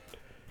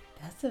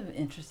an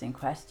interesting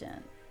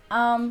question.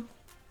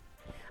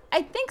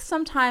 I think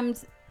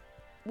sometimes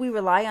we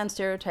rely on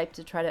stereotypes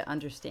to try to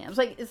understand.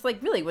 It's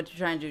like really what you're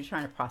trying to do,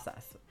 trying to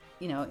process,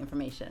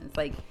 information. It's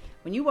like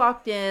when you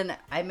walked in,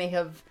 I may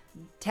have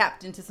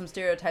tapped into some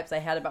stereotypes I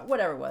had about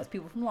whatever it was,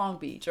 people from Long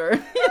Beach or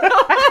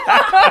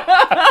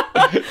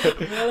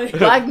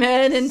black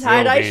men in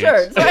tie-dye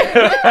shirts,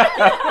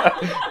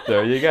 right?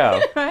 There you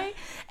go. Right?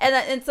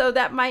 And so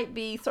that might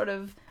be sort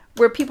of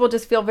where people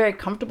just feel very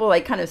comfortable,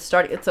 like kind of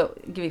starting. So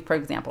I'll give you, for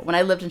example, when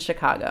I lived in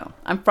Chicago,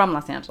 I'm from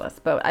Los Angeles,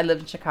 but I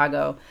lived in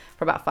Chicago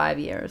for about 5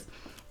 years.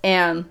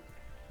 And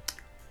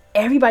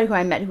everybody who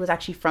I met who was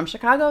actually from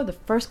Chicago, the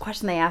first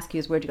question they ask you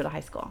is, where'd you go to high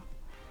school?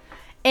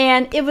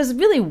 And it was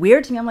really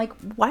weird to me. I'm like,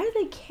 why do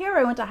they care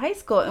I went to high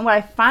school? And what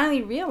I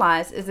finally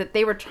realized is that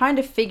they were trying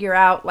to figure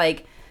out,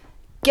 like,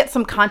 get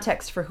some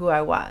context for who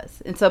I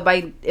was. And so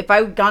if I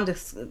had gone to,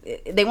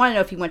 they want to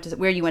know if you went to,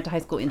 where you went to high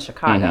school in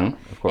Chicago.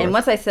 Of course. And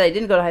once I said I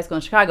didn't go to high school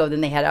in Chicago,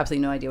 then they had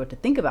absolutely no idea what to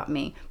think about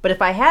me. But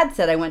if I had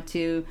said I went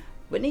to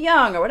Whitney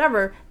Young or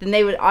whatever, then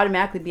they would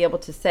automatically be able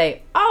to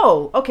say,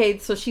 oh, okay,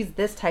 so she's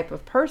this type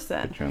of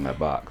person. Put you in that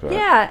box, right?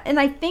 Yeah, and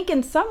I think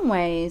in some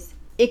ways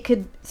it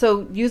could,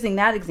 so using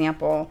that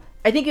example,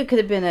 I think it could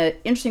have been an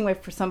interesting way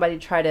for somebody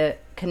to try to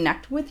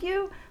connect with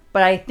you,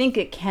 but I think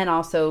it can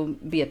also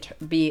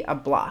be a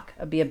block,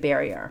 be a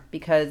barrier,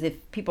 because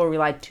if people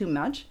rely too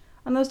much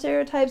on those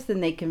stereotypes,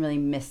 then they can really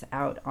miss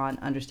out on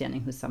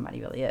understanding who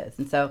somebody really is.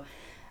 And so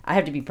I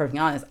have to be perfectly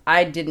honest,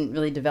 I didn't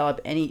really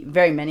develop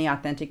very many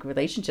authentic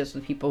relationships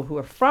with people who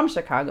are from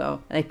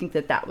Chicago, and I think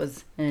that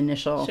was an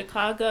initial...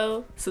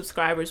 Chicago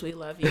subscribers, we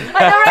love you.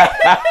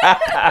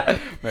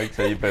 Make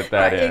sure you put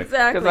that in.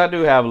 Exactly. Because I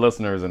do have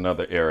listeners in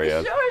other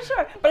areas.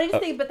 Sure. But I just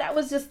think, that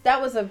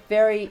was a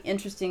very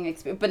interesting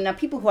experience. But now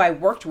people who I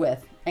worked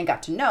with and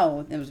got to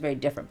know, it was very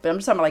different. But I'm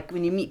just talking about, like,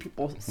 when you meet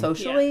people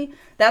socially,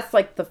 that's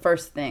like the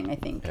first thing I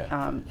think,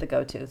 the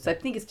go-to. So I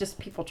think it's just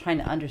people trying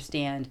to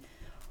understand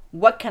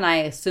what can I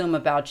assume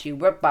about you?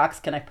 What box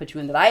can I put you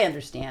in that I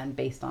understand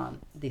based on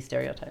these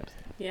stereotypes?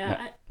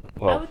 Yeah.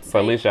 Well, for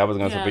Alicia, I was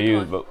going to say for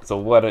you, but so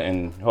what,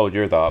 and hold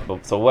your thought,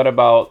 but so what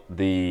about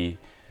the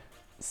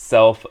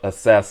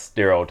self-assessed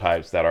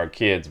stereotypes that our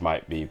kids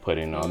might be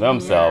putting on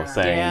themselves,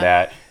 saying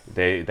that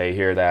they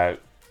hear that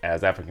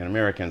as African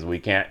Americans we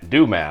can't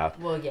do math?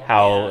 Well, yeah.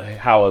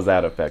 How is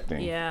that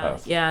affecting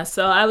us? Yeah.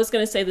 So I was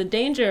going to say the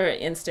danger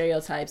in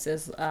stereotypes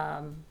is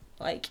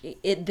like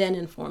it then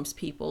informs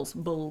people's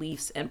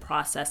beliefs and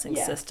processing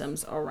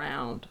systems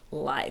around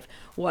life,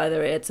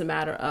 whether it's a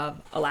matter of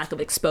a lack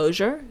of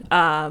exposure,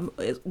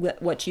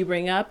 what you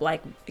bring up,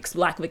 like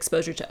lack of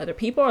exposure to other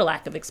people or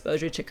lack of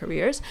exposure to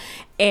careers.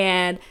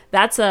 And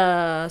that's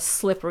a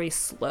slippery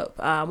slope.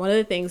 One of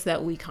the things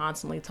that we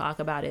constantly talk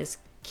about is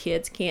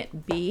kids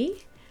can't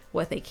be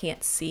what they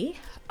can't see.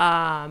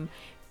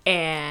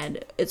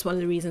 And it's one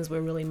of the reasons we're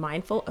really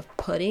mindful of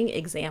putting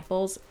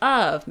examples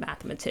of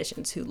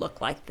mathematicians who look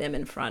like them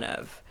in front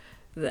of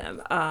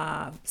them,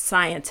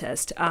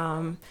 scientists.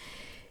 So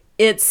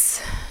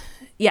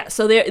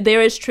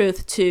there is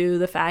truth to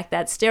the fact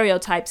that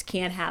stereotypes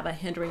can have a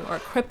hindering or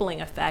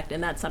crippling effect,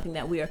 and that's something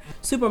that we are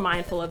super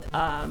mindful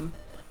of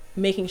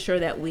making sure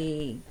that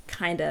we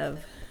kind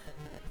of,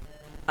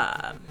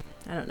 I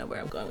don't know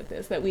where I'm going with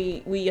this, that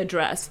we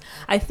address.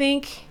 I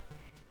think...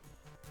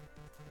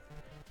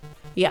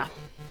 Yeah.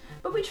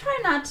 But we try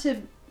not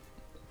to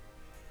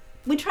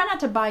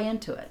buy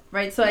into it,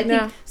 right? So I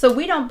think so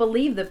we don't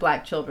believe that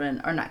black children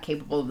are not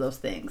capable of those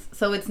things.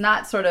 So it's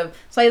not so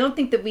I don't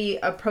think that we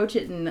approach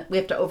it and we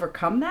have to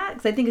overcome that,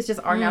 because I think it's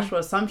just our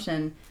natural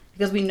assumption,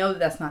 because we know that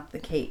that's not the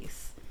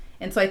case.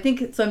 And so I think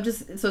it's an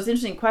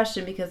interesting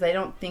question, because I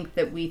don't think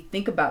that we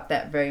think about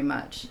that very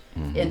much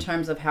in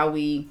terms of how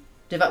we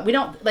develop. We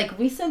don't, like,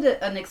 we send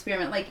an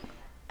experiment, like,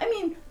 I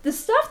mean, the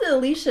stuff that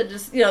Alicia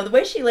just, the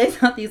way she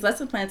lays out these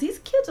lesson plans, these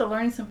kids are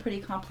learning some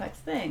pretty complex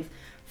things.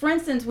 For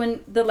instance,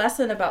 when the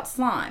lesson about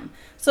slime.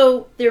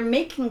 So they're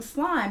making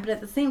slime, but at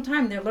the same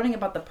time, they're learning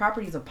about the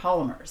properties of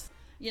polymers.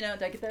 Did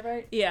I get that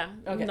right? Yeah.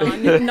 Okay.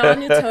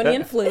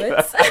 Non-Newtonian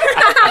fluids.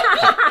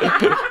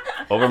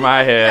 Over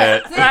my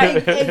head. Right,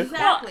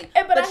 exactly.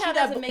 Well, but she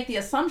doesn't make the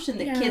assumption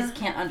that kids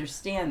can't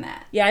understand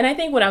that. Yeah, and I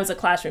think when I was a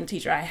classroom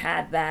teacher, I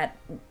had that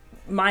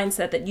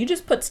mindset that you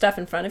just put stuff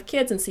in front of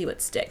kids and see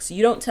what sticks.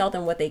 You don't tell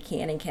them what they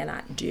can and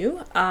cannot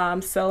do.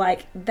 So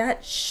like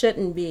that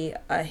shouldn't be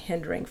a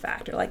hindering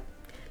factor. Like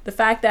the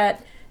fact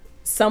that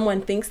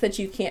someone thinks that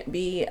you can't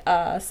be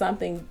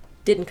something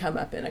didn't come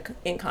up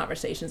in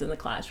conversations in the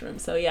classroom.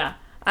 So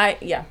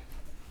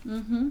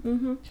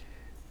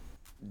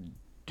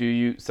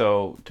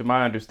So to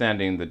my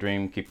understanding, the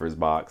Dream Keepers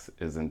box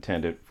is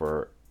intended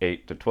for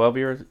 8 to 12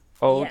 years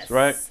olds,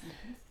 right?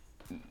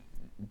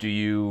 Do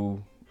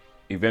you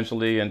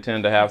eventually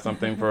intend to have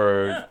something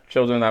for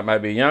children that might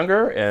be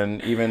younger,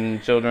 and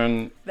even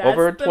children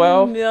over 12? That's the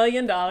 $1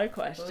 million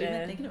question. Well, we've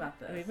been thinking about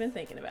this. We've been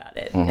thinking about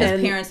it. As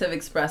parents have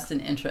expressed an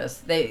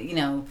interest, they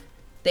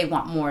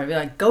want more. They're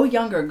like, go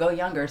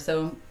younger.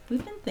 So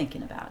we've been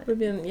thinking about it. We're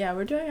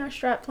doing our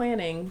strat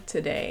planning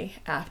today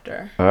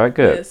after all right,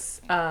 good.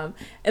 This. And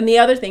the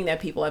other thing that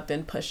people have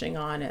been pushing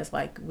on is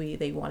like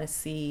they want to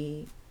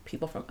see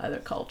people from other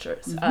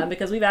cultures,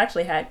 because we've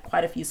actually had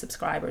quite a few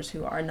subscribers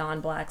who are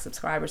non-Black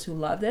subscribers who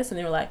love this, and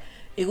they were like,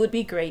 it would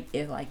be great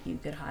if like you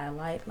could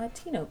highlight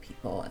Latino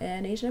people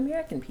and Asian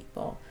American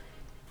people.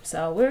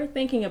 So we're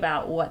thinking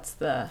about what's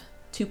the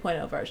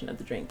 2.0 version of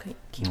the Dream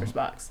Keepers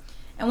box.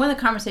 And one of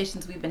the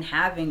conversations we've been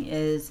having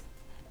is,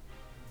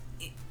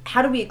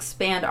 how do we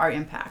expand our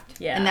impact?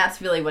 Yeah. And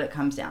that's really what it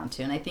comes down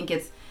to. And I think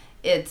it's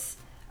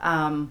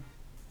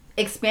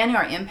expanding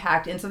our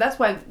impact. And so that's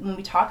why when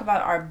we talk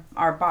about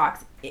our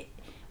box,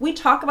 we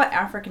talk about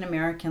African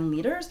American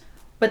leaders,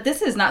 but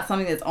this is not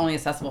something that's only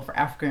accessible for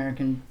African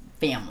American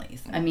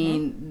families. I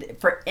mean,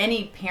 for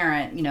any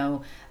parent,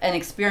 an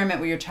experiment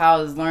where your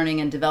child is learning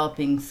and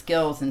developing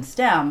skills in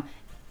STEM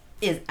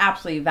is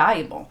absolutely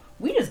valuable.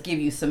 We just give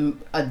you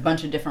a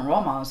bunch of different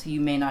role models who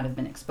you may not have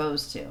been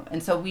exposed to.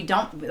 And so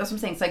that's what I'm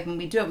saying. It's like when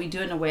we do it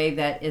in a way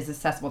that is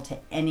accessible to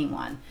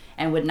anyone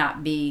and would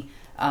not be,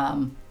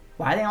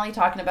 why are they only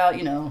talking about,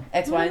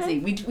 X, Y, and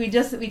Z?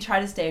 We try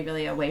to stay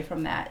really away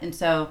from that. And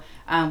so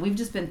we've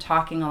just been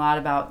talking a lot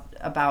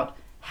about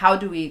how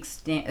do we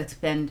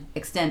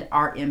extend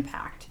our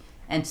impact,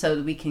 and so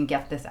that we can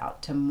get this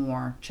out to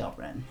more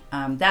children.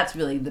 That's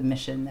really the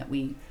mission that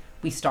we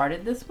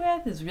started this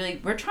with, is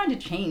really, we're trying to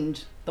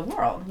change the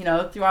world,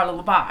 through our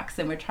little box,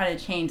 and we're trying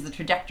to change the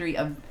trajectory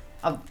of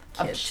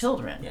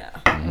children. Yeah.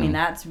 I mean,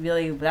 that's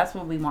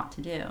what we want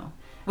to do.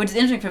 Which is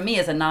interesting for me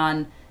as a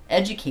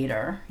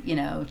non-educator,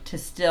 but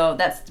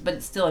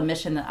it's still a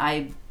mission that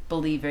I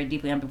believe very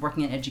deeply. I've been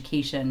working in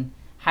education,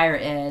 higher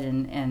ed,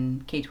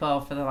 and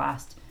K-12 for the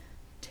last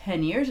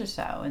 10 years or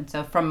so. And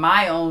so from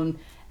my own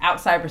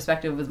outside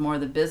perspective, with more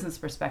of the business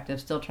perspective,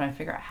 still trying to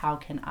figure out how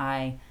can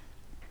I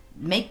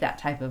make that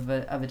type of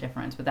a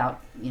difference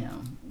without,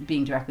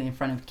 being directly in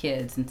front of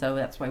kids. And so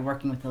that's why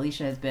working with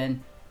Alicia has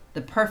been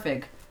the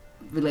perfect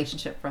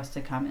relationship for us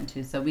to come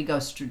into. So we go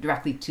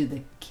directly to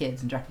the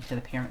kids and directly to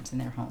the parents in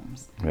their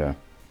homes. Yeah.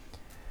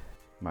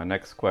 My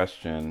next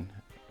question,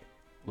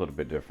 a little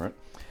bit different,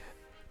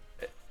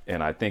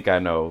 and I think I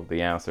know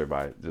the answer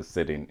by just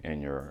sitting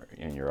in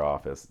your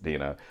office,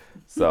 Dina.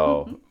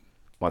 So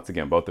once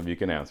again, both of you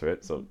can answer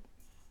it. So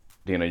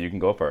Dina, you can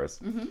go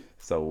first. Mm-hmm.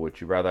 So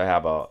would you rather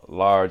have a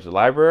large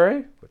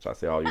library, which I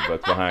see all your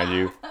books behind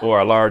you, or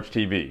a large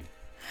TV?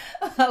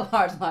 A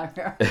large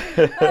library.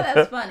 Oh,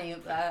 that's funny.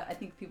 I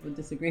think people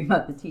disagree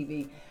about the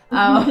TV.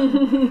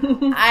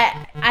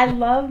 I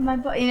love my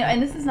book,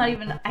 and this is not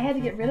even. I had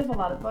to get rid of a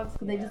lot of books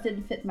because they just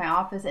didn't fit in my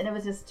office, and it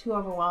was just too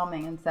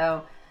overwhelming. And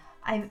so,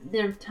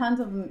 there are tons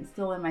of them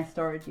still in my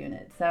storage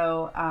unit.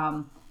 So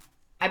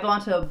I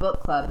belong to a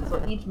book club, and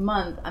so each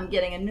month I'm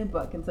getting a new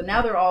book, and so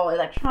now they're all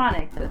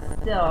electronic, but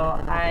still,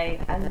 I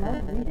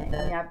love reading.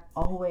 I mean, I've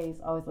always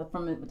loved,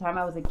 from the time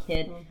I was a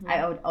kid,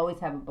 I would always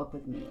have a book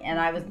with me, and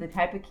I was the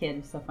type of kid,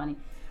 it was so funny,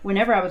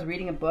 whenever I was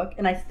reading a book,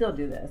 and I still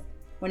do this,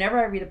 whenever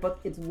I read a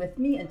book, it's with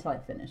me until I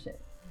finish it.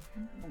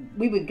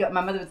 We would go, my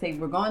mother would say,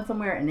 we're going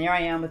somewhere, and there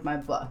I am with my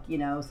book,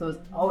 so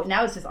it's,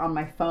 now it's just on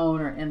my phone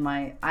or in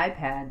my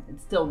iPad,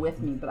 it's still with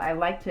me, but I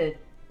like to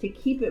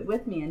keep it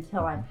with me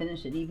until I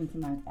finish it, even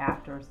sometimes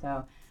after.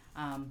 So,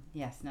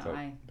 yes, no,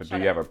 But do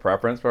you have a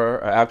preference for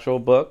an actual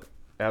book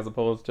as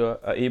opposed to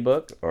an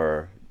ebook,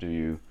 or do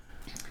you?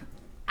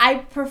 I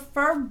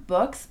prefer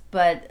books,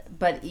 but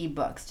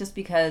ebooks, just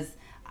because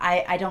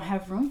I don't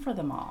have room for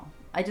them all.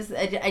 I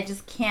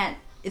just can't.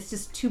 It's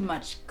just too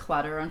much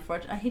clutter.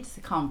 Unfortunately, I hate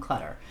to call them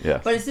clutter.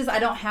 Yes. But it's just I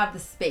don't have the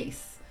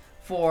space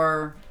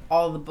for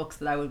all the books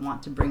that I would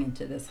want to bring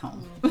into this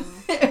home.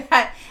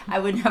 I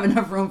wouldn't have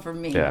enough room for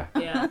me. Yeah.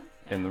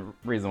 And the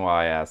reason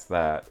why I asked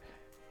that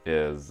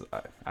is,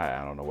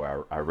 I don't know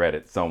where I read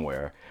it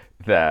somewhere,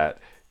 that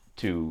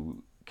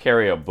to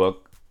carry a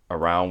book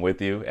around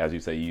with you, as you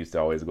say, you used to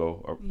always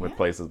go with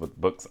places with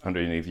books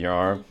underneath your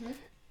arm,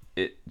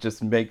 it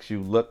just makes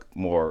you look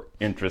more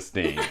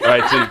interesting,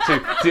 right?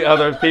 to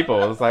other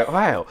people. It's like,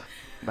 wow,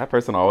 that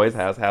person always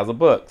has a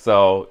book.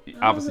 So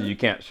obviously you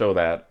can't show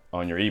that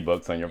on your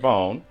ebooks on your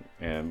phone.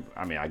 And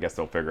I mean, I guess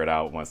they'll figure it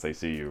out once they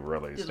see you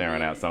really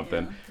staring at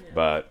something. Yeah.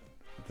 But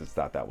just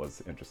thought that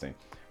was interesting.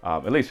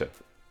 Alicia,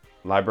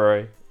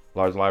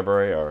 large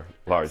library or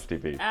large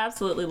TV?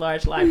 Absolutely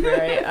large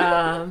library.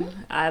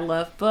 I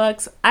love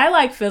books. I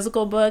like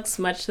physical books,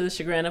 much to the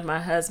chagrin of my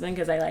husband,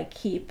 because I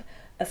keep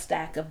a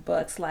stack of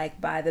books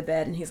by the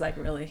bed, and he's like,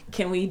 really,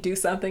 can we do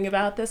something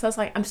about this? I was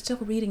like, I'm still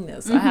reading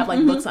this. So I have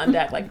books on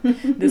deck.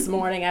 This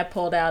morning I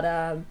pulled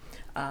out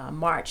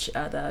March,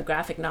 the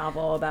graphic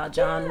novel about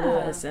John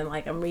Lewis, and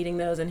I'm reading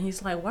those, and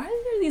he's like, why are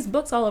there these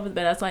books all over the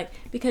bed? I was like,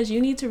 because you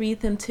need to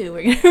read them too.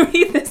 We're gonna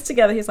read this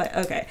together. He's like,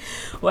 okay,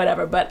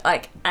 whatever. But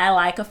I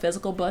like a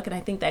physical book, and I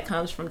think that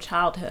comes from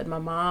childhood. My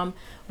mom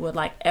would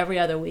every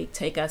other week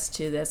take us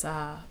to this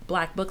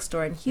black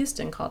bookstore in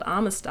Houston called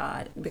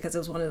Amistad, because it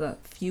was one of the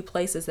few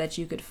places that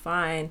you could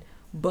find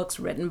books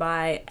written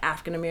by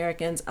African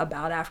Americans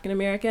about African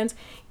Americans,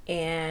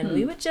 and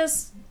we would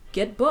just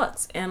get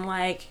books and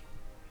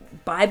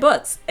buy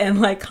books,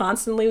 and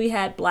constantly we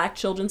had black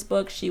children's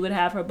books. She would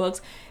have her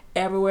books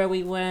everywhere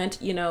we went.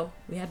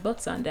 We had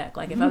books on deck.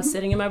 If I was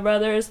sitting in my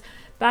brother's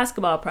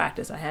basketball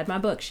practice, I had my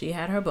book, she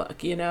had her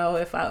book.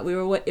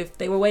 If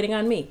they were waiting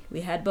on me,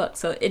 we had books.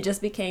 So it just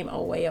became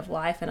a way of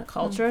life and a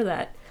culture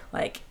that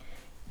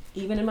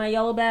even in my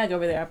yellow bag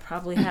over there, I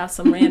probably have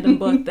some random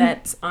book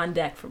that's on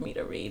deck for me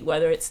to read,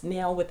 whether it's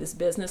now with this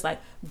business,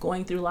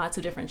 going through lots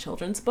of different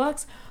children's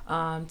books,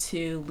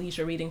 to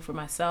leisure reading for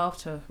myself,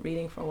 to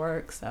reading for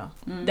work. So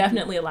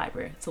definitely a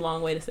library. It's a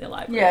long way to say a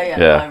library.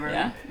 Yeah.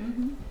 Library.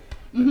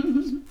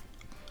 Yeah.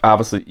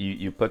 Obviously,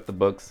 you put the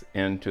books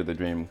into the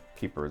Dream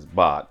Keepers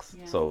box,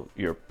 so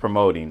you're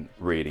promoting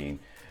reading.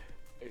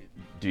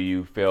 Do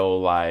you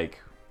feel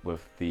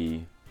with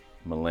the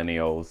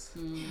millennials,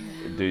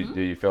 do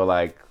you feel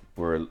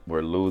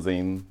we're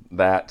losing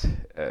that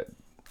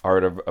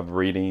art of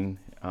reading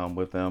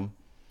with them?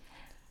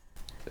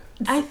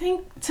 I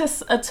think to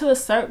a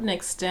certain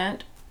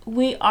extent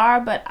we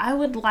are, but I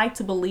would like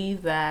to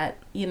believe that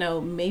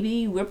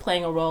maybe we're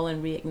playing a role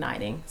in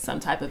reigniting some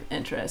type of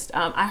interest.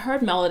 I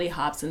heard Melody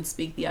Hobson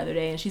speak the other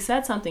day, and she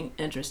said something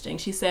interesting.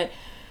 She said,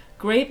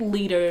 great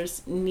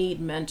leaders need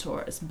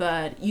mentors,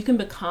 but you can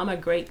become a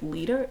great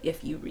leader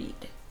if you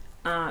read.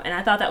 And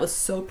I thought that was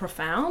so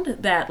profound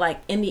that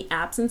in the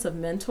absence of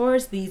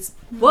mentors, these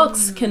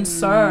books can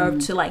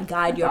serve to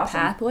guide your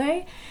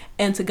pathway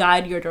and to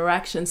guide your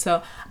direction.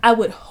 So I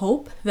would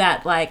hope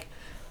that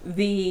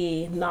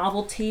the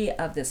novelty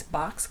of this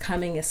box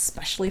coming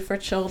especially for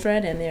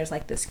children, and there's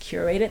this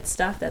curated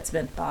stuff that's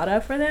been thought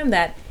of for them,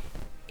 that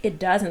it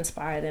does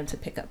inspire them to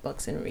pick up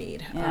books and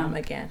read.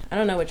 Again, I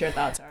don't know what your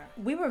thoughts are.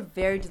 We were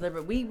very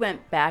deliberate. We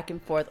went back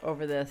and forth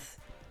over this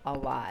a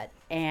lot,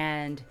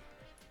 and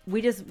we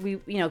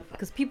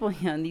because people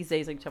these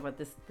days talk about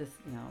this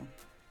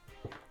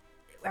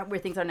where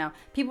things are now.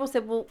 People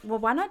said, well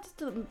why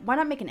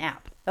not make an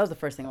app? That was the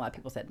first thing a lot of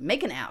people said.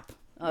 Make an app.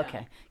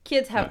 Okay.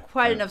 Kids have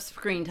quite enough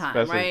screen time,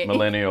 Especially right?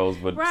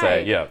 millennials would say,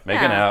 Right. yeah,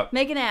 make an app.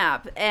 Make an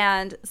app.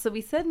 And so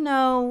we said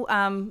no.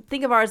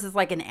 Think of ours as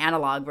like an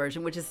analog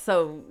version, which is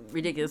so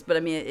ridiculous. But I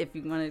mean, if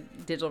you want a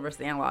digital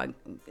versus analog,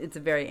 it's a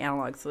very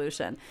analog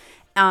solution.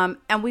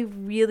 And we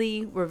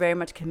really were very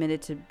much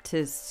committed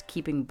to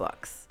keeping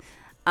books,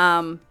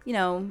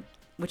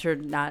 which are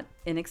not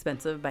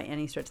inexpensive by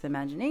any stretch of the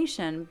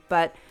imagination.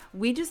 But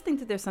we just think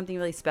that there's something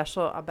really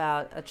special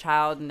about a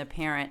child and a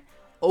parent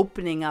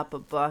opening up a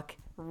book,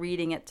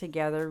 reading it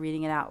together,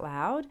 reading it out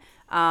loud,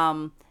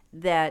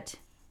 that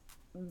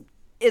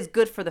is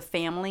good for the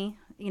family.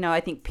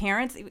 I think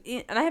parents,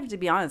 and I have to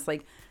be honest,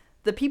 like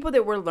the people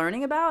that we're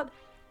learning about,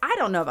 I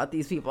don't know about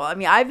these people. I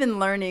mean, I've been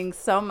learning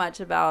so much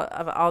about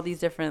all these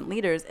different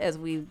leaders as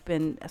we've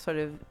been sort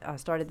of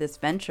started this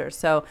venture.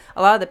 So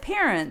a lot of the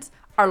parents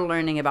are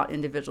learning about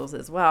individuals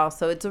as well.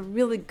 So it's a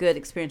really good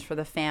experience for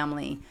the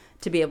family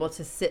to be able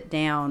to sit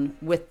down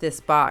with this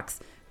box,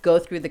 go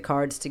through the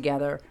cards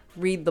together,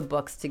 read the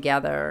books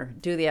together,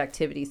 do the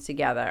activities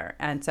together.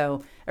 And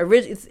so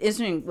it's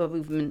interesting, what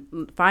we've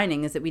been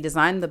finding is that we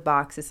designed the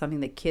box as something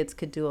that kids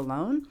could do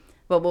alone.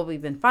 But what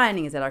we've been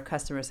finding is that our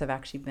customers have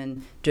actually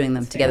been doing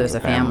them together as a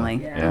family.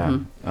 Yeah.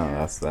 Mm-hmm.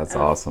 Oh, that's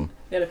awesome.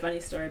 We had a funny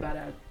story about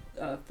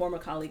a former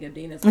colleague of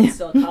Dina's, who's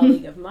still a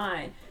colleague of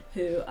mine,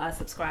 who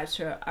subscribes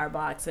to our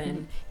box,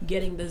 and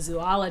getting the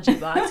zoology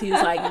box, he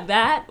was like,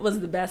 that was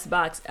the best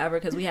box ever,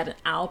 because we had an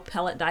owl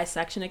pellet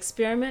dissection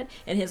experiment,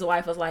 and his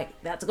wife was like,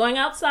 that's going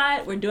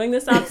outside, we're doing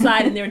this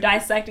outside, and they were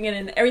dissecting it,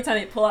 and every time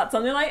they pull out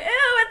something, they're like,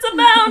 ew, it's a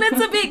bone,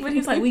 it's a beak, but he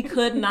was like, we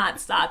could not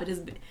stop. It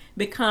has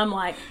become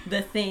like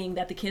the thing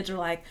that the kids are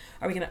like,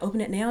 are we going to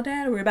open it now,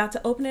 Dad? Are we about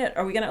to open it?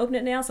 Are we going to open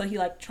it now? So he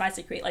like tries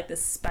to create like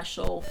this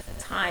special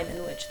time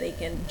in which they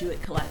can do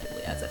it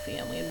collectively as a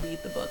family and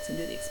read the books and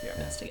do the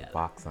experiments together.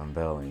 Box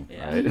unveiling,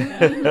 Yeah.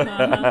 right?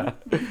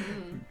 Uh-huh.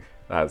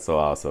 That's so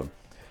awesome.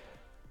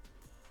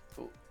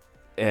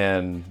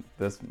 And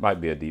this might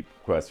be a deep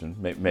question,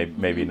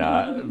 maybe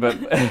not, but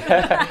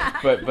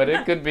but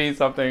it could be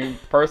something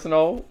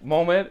personal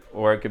moment,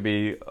 or it could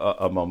be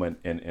a moment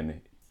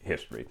in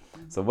history.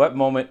 So what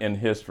moment in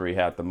history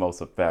had the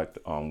most effect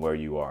on where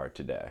you are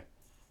today?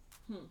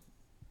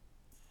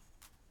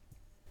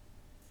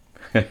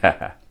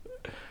 I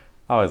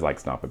always like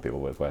stomping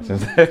people with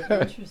questions.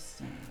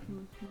 Interesting.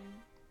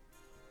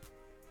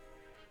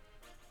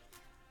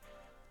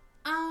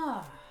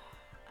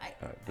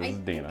 This is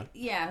Dina.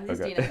 Yeah, this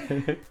Okay. is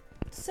Dina.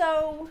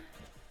 So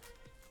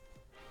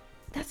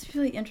that's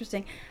really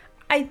interesting.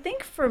 I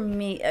think for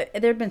me,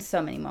 there have been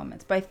so many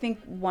moments, but I think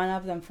one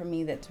of them for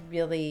me that's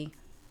really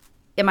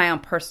in my own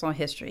personal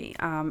history,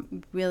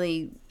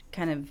 really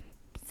kind of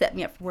set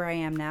me up for where I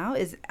am now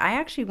is I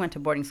actually went to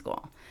boarding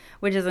school,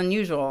 which is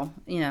unusual,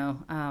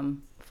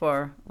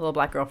 for a little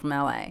black girl from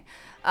LA.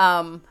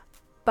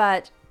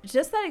 But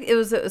just that it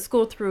was a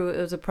school it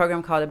was a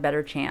program called A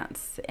Better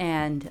Chance,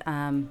 and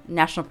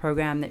national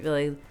program that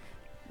really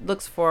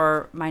looks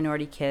for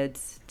minority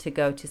kids to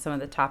go to some of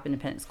the top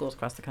independent schools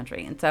across the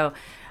country. And so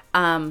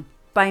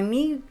by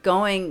me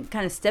going,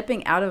 kind of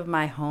stepping out of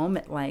my home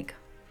at like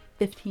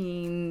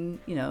 15,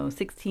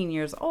 16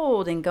 years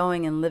old and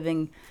going and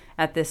living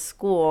at this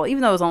school,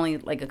 even though it was only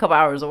like a couple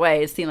hours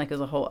away, it seemed like it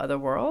was a whole other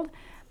world.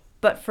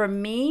 But for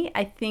me,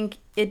 I think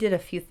it did a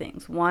few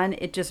things. One,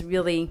 it just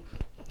really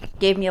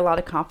gave me a lot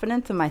of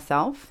confidence in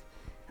myself,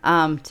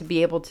 to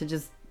be able to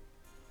just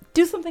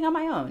do something on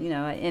my own,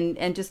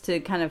 and just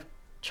to kind of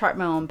chart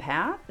my own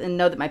path and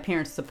know that my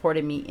parents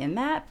supported me in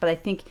that. But I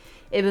think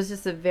it was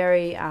just a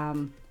very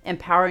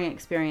empowering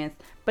experience.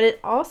 But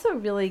it also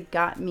really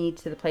got me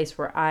to the place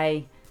where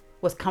I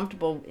was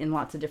comfortable in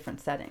lots of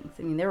different settings.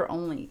 I mean, there were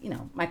only,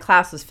 my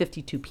class was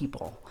 52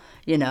 people,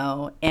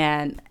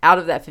 and out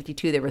of that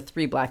 52, there were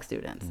 3 black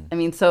students. I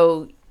mean,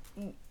 so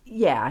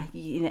yeah,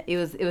 it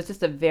was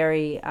just a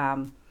very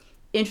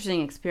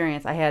interesting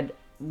experience. I had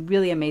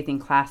really amazing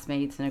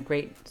classmates and a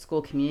great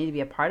school community to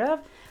be a part of,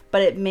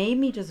 but it made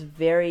me just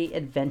very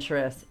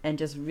adventurous and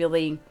just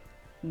really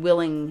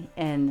willing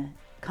and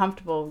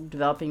comfortable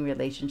developing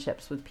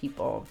relationships with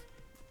people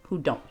who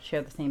don't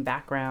share the same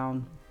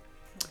background,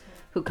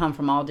 who come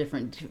from all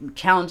different,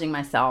 challenging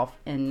myself.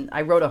 And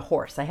I rode a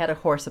horse. I had a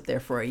horse up there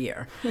for a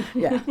year.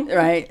 Yeah,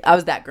 right. I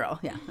was that girl.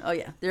 Yeah. Oh,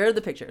 yeah. There are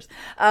the pictures.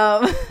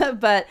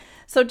 But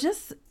so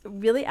just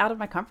really out of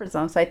my comfort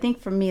zone. So I think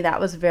for me, that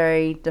was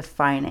very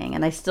defining.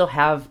 And I still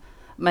have,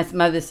 my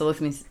mother still looks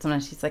at me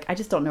sometimes. She's like, I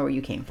just don't know where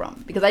you came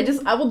from. Because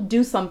I will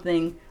do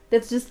something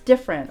that's just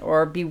different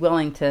or be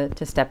willing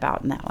to step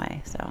out in that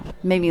way. So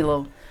maybe a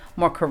little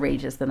more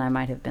courageous than I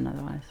might have been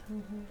otherwise.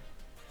 Mm-hmm.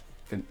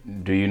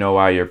 Do you know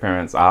why your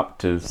parents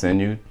opt to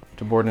send you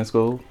to boarding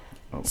school?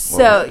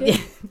 Yeah,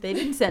 they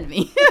didn't send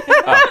me.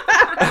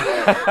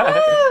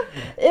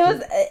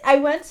 I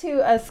went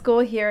to a school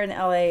here in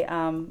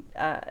LA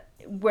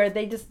where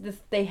they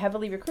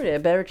heavily recruited, A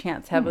Better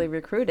Chance heavily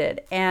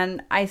recruited.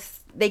 And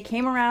they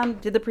came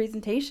around, did the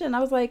presentation. I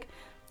was like,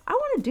 I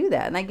want to do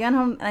that. And I got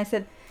home and I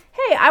said,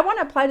 hey, I want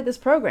to apply to this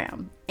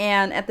program.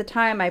 And at the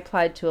time I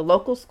applied to a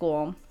local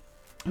school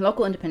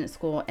local independent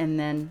school and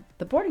then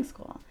the boarding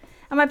school.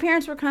 And my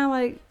parents were kind of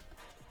like,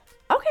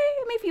 okay,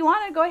 I mean, if you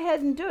want to go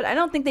ahead and do it. I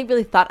don't think they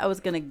really thought I was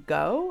going to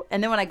go.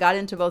 And then when I got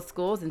into both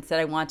schools and said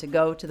I wanted to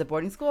go to the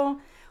boarding school,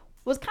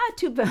 it was kind of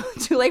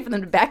too late for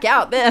them to back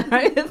out then,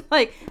 right? It's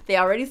like they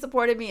already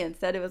supported me and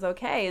said it was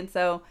okay. And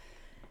so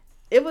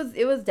it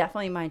was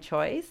definitely my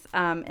choice.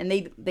 And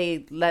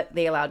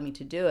they allowed me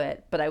to do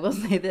it. But I will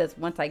say this,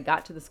 once I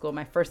got to the school,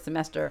 my first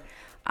semester,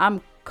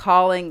 I'm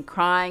calling,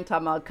 crying,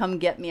 talking about, come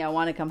get me, I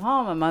want to come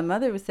home. And my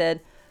mother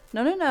said,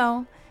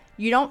 no,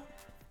 you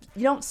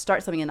don't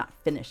start something and not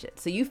finish it.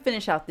 So you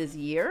finish out this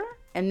year,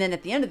 and then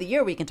at the end of the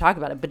year, we can talk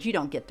about it, but you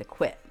don't get to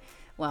quit.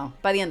 Well,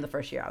 by the end of the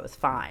first year, I was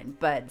fine.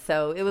 But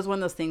so it was one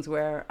of those things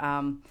where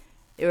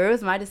it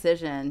was my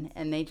decision,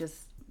 and they just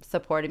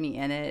supported me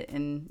in it.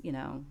 And,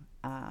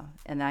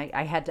 and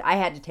I had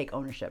to take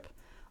ownership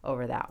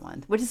over that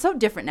one, which is so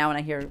different now when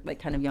I hear like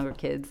kind of younger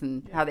kids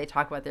and how they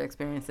talk about their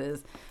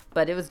experiences.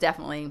 But it was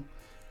definitely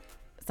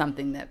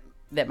something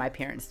that my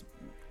parents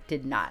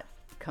did not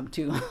come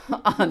to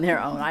on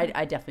their own.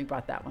 I definitely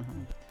brought that one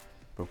home.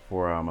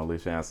 Before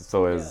Alicia answers,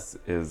 so is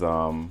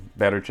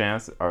Better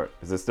Chance, or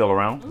is it still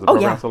around? Is the Oh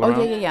program yeah, still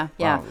around? yeah.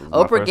 Wow, this is my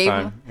Oprah first gave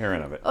time him.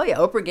 hearing of it. Oh yeah,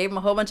 Oprah gave him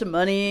a whole bunch of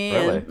money.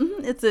 Really?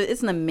 And,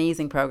 it's an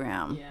amazing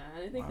program. Yeah,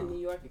 and I think the New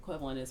York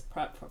equivalent is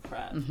Prep for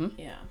Prep.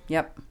 Yeah.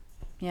 Yep.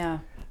 Yeah.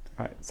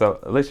 All right. So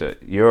Alicia,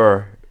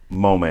 your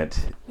moment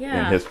in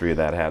Yeah. history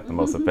that had the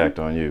most effect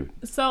on you.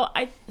 So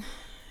I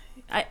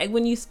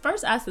when you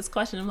first asked this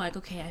question, I'm like,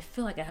 okay, I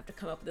feel like I have to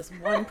come up with this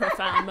one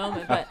profound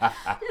moment. But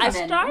I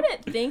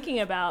started thinking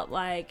about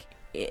like,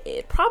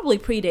 it probably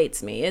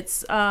predates me.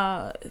 It's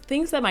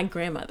things that my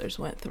grandmothers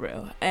went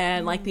through,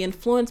 and like the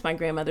influence my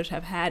grandmothers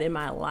have had in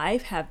my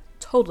life have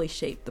totally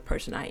shaped the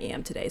person I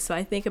am today. So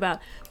I think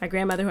about my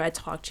grandmother, who I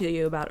talked to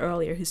you about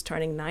earlier, who's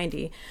turning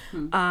 90.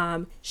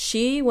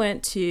 She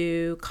went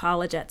to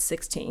college at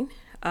 16,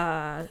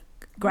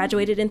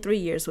 graduated in 3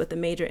 years with a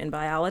major in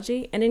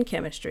biology and in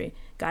chemistry,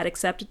 got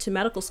accepted to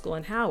medical school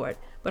in Howard.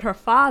 But her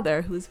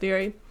father, who's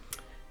very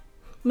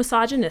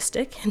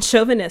misogynistic and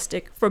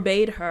chauvinistic,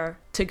 forbade her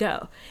to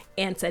go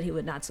and said he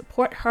would not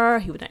support her,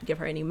 he would not give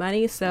her any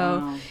money.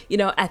 So,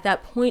 at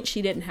that point,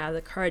 she didn't have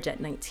the courage at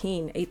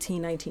 19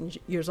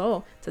 years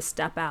old to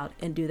step out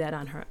and do that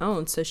on her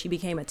own. So she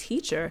became a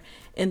teacher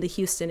in the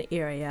Houston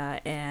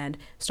area and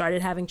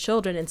started having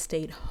children and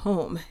stayed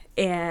home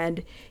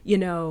and,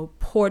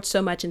 poured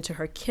so much into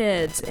her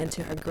kids and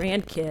to her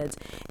grandkids.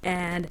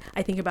 And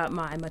I think about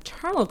my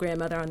maternal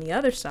grandmother on the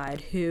other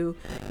side, who,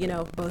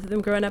 both of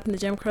them growing up in the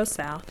Jim Crow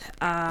South,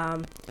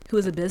 who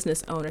was a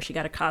business owner. She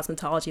got a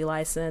cosmetology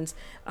license,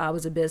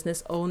 was a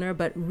business owner,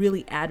 but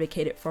really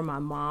advocated for my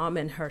mom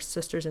and her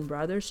sisters and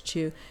brothers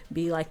to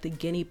be like the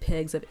guinea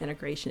pigs of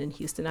integration in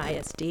Houston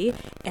ISD,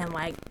 and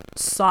like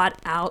sought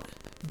out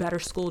better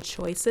school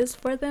choices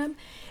for them.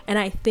 And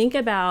I think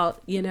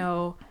about,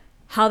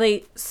 how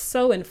they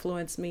so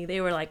influenced me.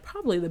 They were like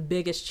probably the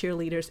biggest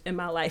cheerleaders in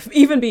my life,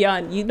 even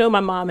beyond, my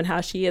mom and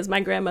how she is. My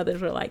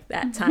grandmothers were like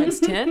that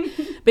times 10,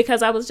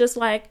 because I was just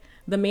like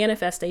the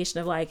manifestation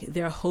of like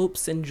their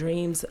hopes and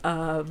dreams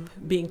of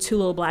being two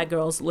little Black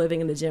girls living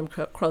in the Jim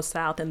Crow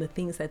South and the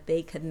things that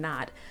they could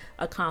not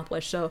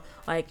accomplish. So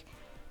like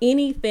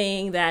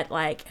anything that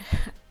like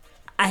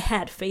I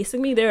had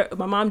facing me there,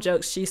 my mom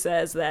jokes, she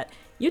says that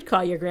you'd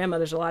call your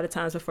grandmothers a lot of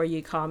times before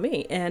you call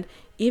me. And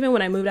even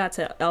when I moved out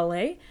to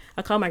LA,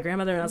 I called my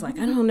grandmother and I was like,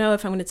 I don't know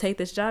if I'm going to take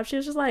this job. She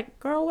was just like,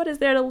 girl, what is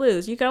there to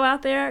lose? You go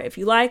out there. If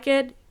you like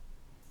it,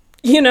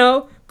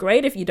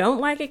 great. If you don't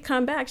like it,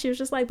 come back. She was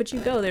just like, but you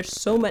go. There's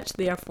so much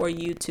there for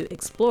you to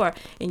explore.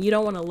 And you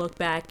don't want to look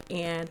back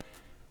and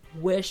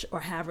wish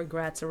or have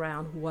regrets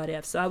around what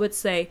if. So I would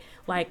say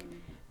like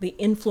the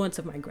influence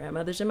of my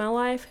grandmothers in my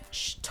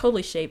life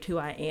totally shaped who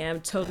I am,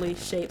 totally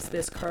shapes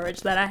this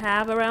courage that I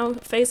have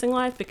around facing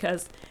life,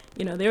 because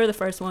they were the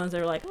first ones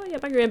that were like, oh yeah,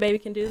 my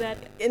grandbaby can do that,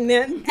 and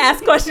then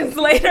ask questions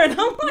later, and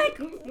I'm like,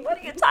 what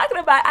are you talking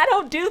about? I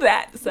don't do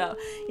that. So,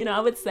 I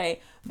would say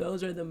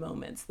those are the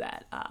moments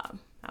that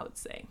I would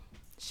say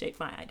shape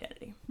my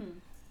identity.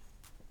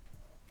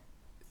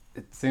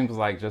 It seems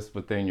like just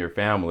within your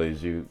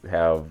families, you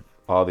have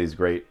all these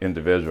great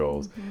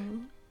individuals.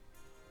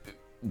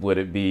 Would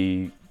it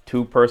be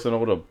too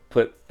personal to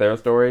put their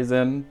stories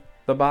in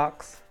the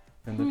box,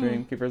 in the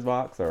Dream Keepers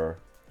box, or?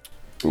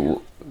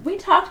 We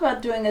talked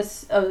about doing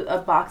a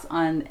box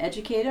on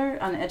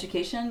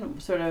education,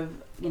 sort of,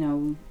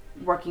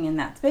 working in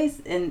that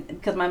space, and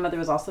because my mother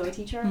was also a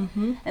teacher,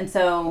 and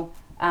so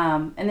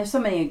and there's so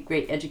many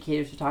great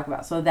educators to talk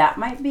about. So that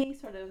might be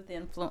sort of the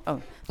influence.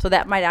 Oh, so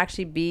that might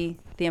actually be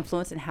the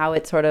influence and how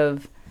it sort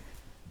of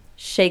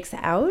shakes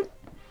out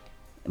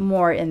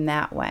more in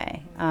that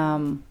way.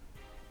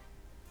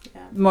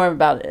 More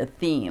about a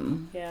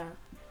theme.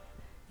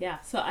 Yeah.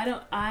 So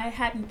I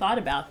hadn't thought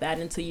about that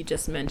until you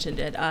just mentioned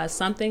it.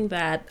 Something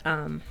that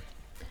my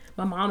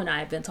mom and I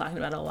have been talking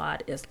about a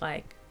lot is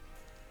like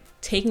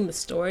taking the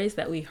stories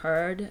that we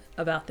heard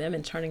about them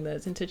and turning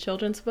those into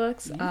children's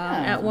books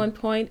at one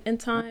point in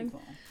time.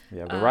 We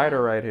have the writer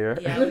right here.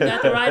 Yeah, we've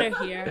got the writer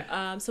here.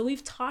 So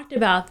we've talked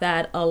about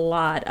that a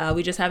lot.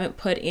 We just haven't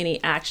put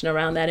any action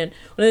around that. And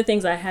one of the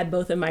things I had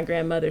both of my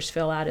grandmothers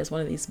fill out is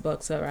one of these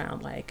books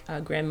around like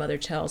grandmother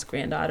tells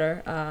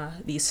granddaughter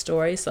these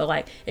stories. So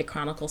like it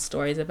chronicles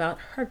stories about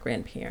her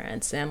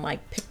grandparents and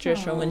like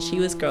pictures from when she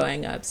was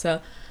growing up.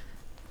 So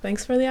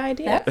thanks for the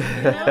idea.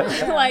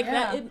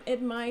 That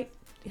it might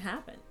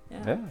happen.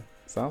 Yeah,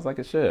 sounds like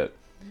it should.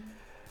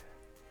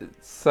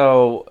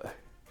 So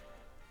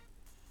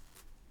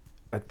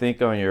I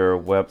think on your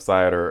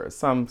website or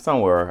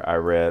somewhere I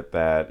read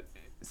that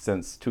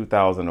since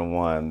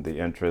 2001, the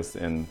interest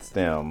in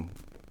STEM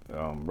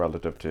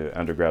relative to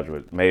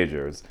undergraduate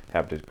majors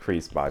have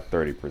decreased by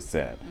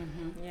 30%.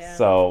 Yeah.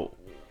 So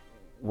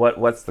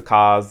what's the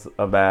cause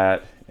of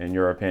that, in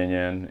your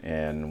opinion,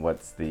 and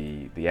what's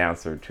the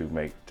answer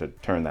to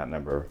turn that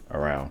number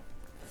around?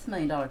 It's $1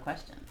 million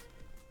question,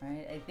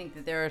 right? I think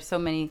that there are so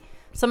many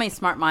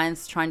smart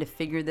minds trying to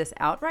figure this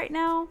out right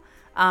now.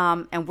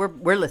 And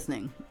we're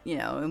listening,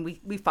 and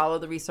we follow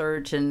the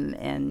research and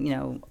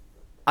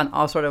on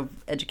all sort of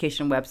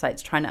education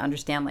websites trying to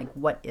understand like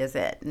what is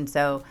it. And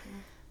so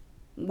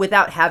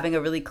without having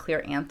a really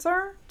clear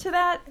answer to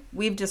that,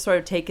 we've just sort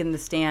of taken the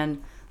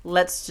stand.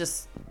 Let's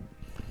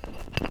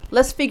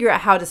figure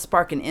out how to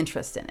spark an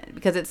interest in it,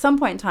 because at some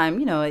point in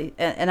time,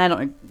 and I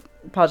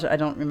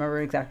don't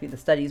remember exactly the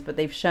studies, but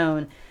they've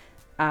shown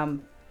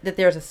that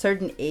there's a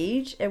certain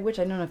age at which,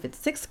 I don't know if it's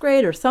 6th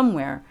grade or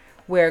somewhere,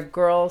 where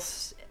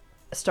girls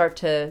start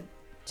to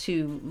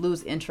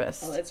lose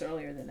interest. Oh, it's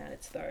earlier than that.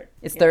 It's third.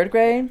 It's third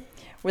grade,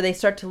 where they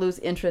start to lose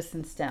interest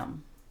in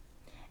STEM.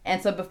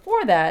 And so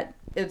before that,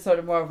 it's sort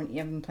of more of an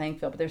even playing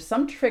field. But there's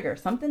some trigger,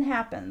 something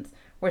happens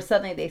where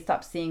suddenly they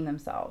stop seeing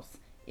themselves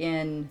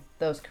in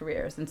those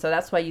careers. And so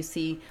that's why you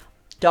see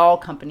doll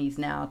companies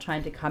now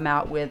trying to come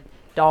out with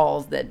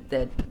dolls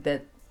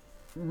that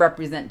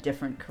represent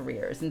different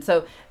careers. And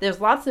so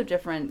there's lots of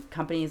different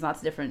companies, lots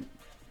of different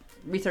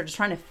researchers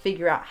trying to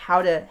figure out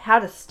how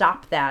to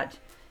stop that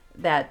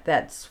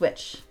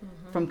switch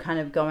from kind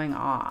of going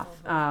off.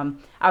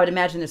 I would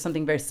imagine there's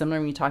something very similar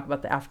when you talk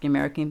about the African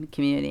American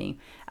community.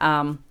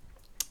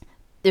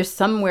 There's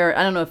somewhere,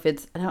 I don't know if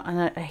it's,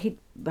 I hate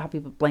how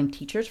people blame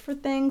teachers for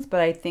things, but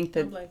I think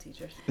that Don't blame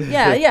teachers.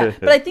 yeah,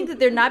 but I think that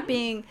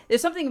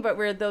there's something about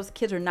where those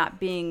kids are not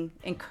being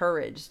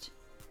encouraged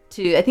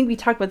to, I think we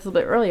talked about this a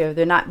little bit earlier,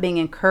 they're not being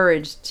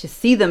encouraged to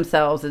see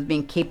themselves as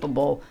being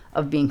capable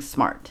of being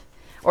smart,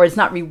 or it's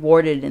not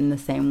rewarded in the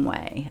same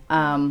way.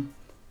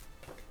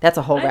 That's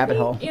a whole rabbit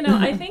hole.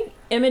 I think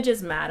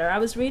images matter. I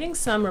was reading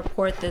some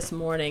report this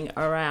morning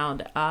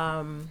around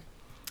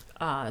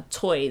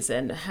toys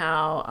and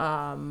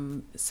how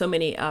so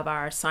many of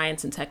our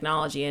science and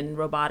technology and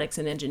robotics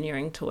and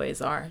engineering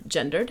toys are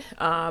gendered,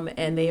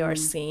 and they are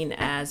seen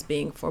as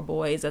being for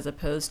boys as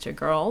opposed to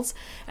girls.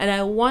 And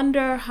I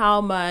wonder how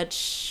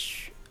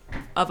much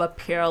of a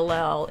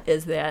parallel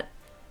is that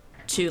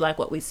to like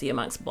what we see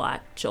amongst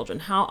Black children.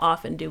 How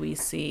often do we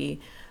see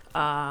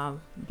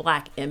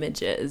Black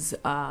images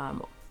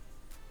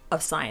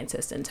of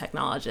scientists and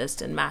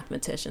technologists and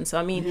mathematicians? So,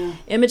 I mean,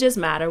 images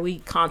matter. We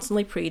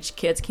constantly preach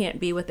kids can't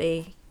be what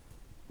they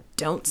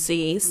don't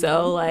see.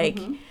 So,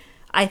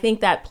 I think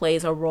that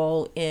plays a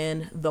role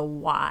in the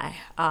why.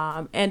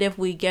 And if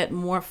we get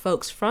more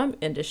folks from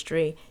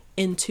industry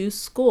into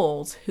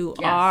schools who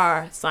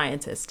are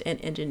scientists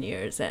and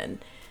engineers and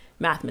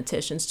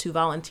mathematicians to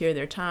volunteer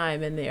their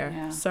time and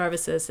their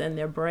services and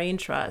their brain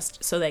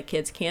trust so that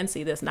kids can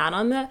see this, not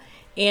on the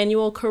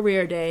annual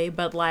career day,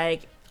 but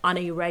like on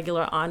a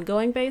regular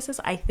ongoing basis,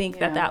 I think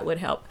that would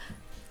help.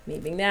 Me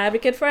being the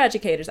advocate for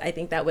educators, I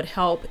think that would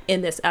help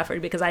in this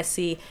effort, because I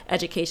see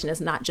education as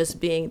not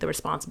just being the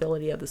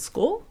responsibility of the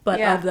school,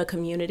 but of the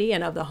community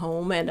and of the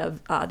home and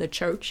of the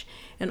church,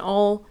 and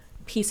all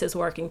pieces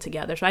working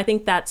together. So I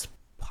think that's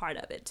part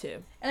of it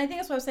too. And I think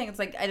that's what I was saying. It's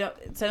like I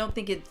don't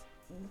think it's,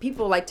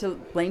 people like to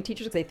blame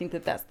teachers because they think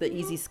that that's the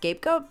easy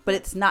scapegoat, but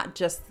it's not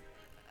just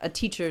a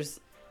teacher's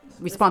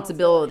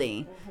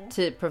responsibility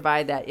to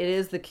provide that. It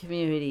is the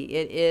community,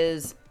 it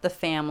is the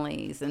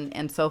families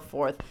and so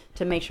forth,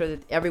 to make sure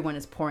that everyone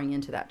is pouring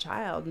into that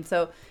child. And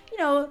so,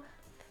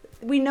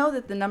 we know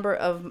that the number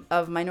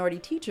of minority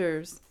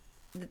teachers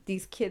that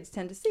these kids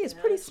tend to see is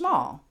pretty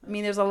small. I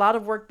mean, there's a lot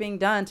of work being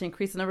done to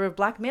increase the number of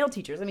Black male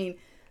teachers. I mean,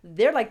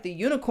 they're like the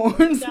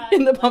unicorns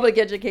in the public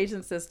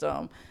education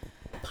system.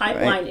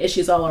 Pipeline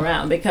issues all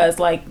around, because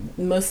like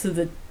most of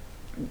the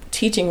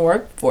teaching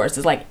workforce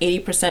is like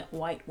 80%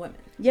 white women.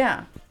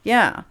 Yeah.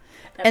 That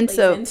And plays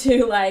so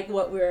into like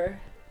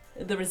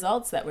the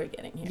results that we're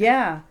getting here.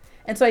 Yeah.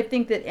 And so I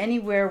think that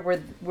anywhere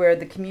where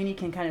the community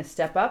can kind of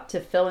step up to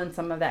fill in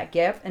some of that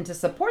gap and to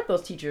support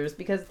those teachers,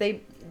 because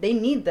they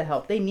need the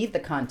help, they need the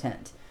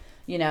content.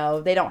 They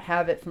don't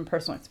have it from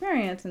personal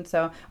experience. And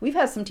so we've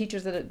had some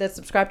teachers that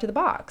subscribe to the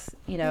box,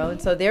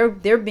 and so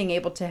they're being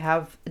able to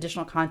have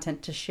additional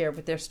content to share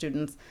with their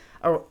students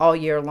all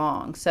year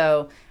long.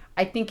 So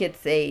I think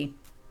it's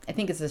I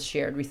think it's a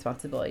shared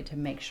responsibility to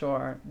make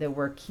sure that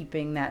we're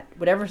keeping that,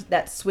 whatever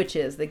that switch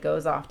is that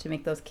goes off to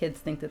make those kids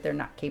think that they're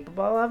not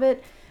capable of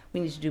it. We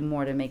need to do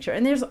more to make sure.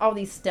 And there's all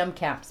these STEM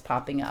camps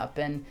popping up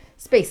and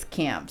space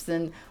camps.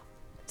 And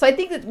so I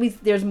think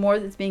that there's more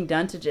that's being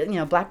done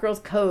to, Black Girls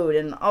Code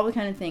and all the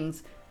kind of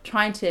things,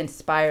 trying to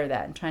inspire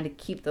that and trying to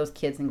keep those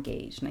kids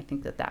engaged. And I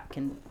think that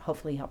can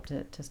hopefully help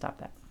to stop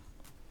that.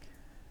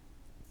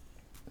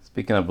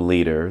 Speaking of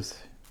leaders,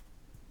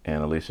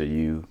 and Alicia,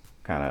 you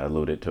kind of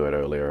alluded to it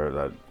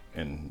earlier,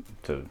 and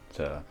to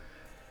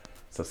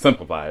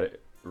simplify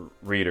it,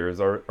 readers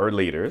or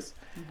leaders.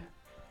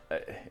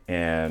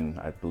 And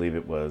I believe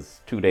it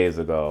was 2 days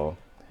ago,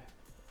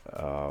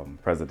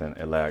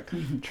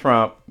 President-elect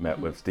Trump met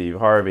with Steve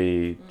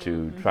Harvey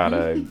to try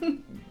to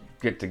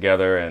get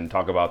together and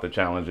talk about the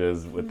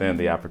challenges within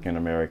the African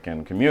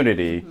American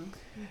community.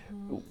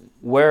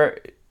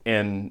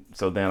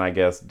 So then I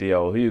guess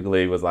D.L.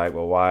 Hughley was like,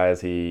 well, why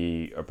is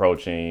he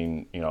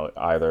approaching,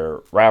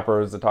 either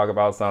rappers to talk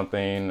about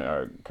something,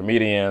 or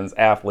comedians,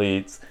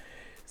 athletes?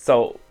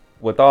 So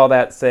with all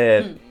that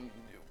said,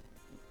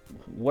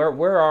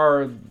 where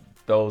are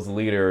those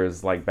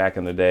leaders, like back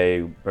in the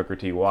day, Booker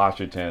T.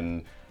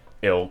 Washington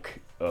ilk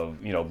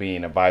of,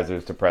 being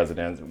advisors to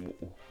presidents?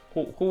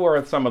 Who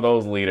are some of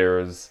those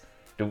leaders?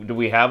 Do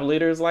we have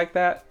leaders like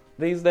that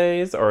these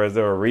days? Or is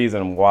there a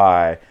reason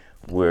why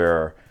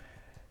we're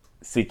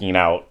seeking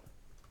out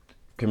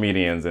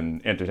comedians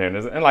and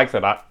entertainers? And like I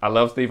said, I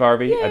love Steve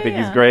Harvey. I think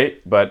he's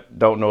great, but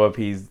don't know if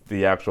he's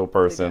the actual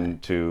person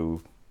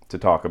to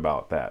talk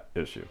about that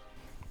issue.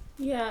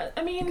 Yeah,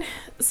 I mean,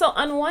 so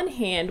on one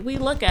hand, we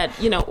look at,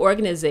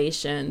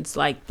 organizations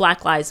like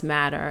Black Lives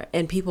Matter,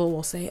 and people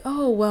will say,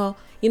 oh, well,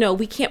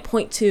 we can't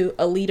point to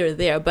a leader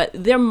there, but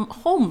their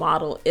whole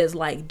model is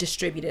like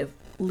distributive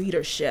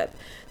leadership.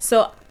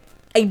 So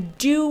I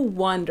do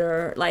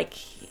wonder, like,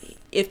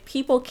 if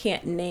people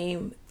can't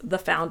name the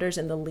founders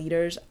and the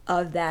leaders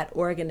of that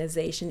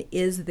organization,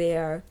 is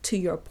there, to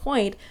your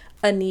point,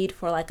 a need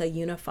for like a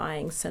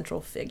unifying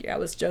central figure? I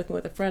was joking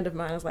with a friend of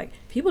mine. I was like,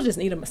 people just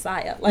need a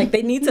messiah. Like,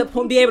 they need to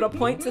be able to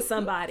point to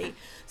somebody.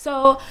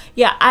 So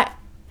yeah,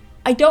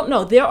 I don't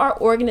know. There are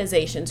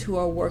organizations who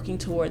are working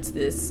towards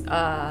these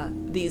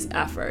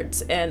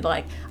efforts. And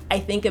like, I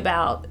think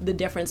about the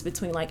difference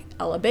between like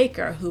Ella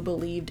Baker, who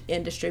believed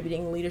in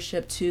distributing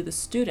leadership to the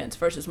students,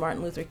 versus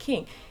Martin Luther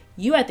King.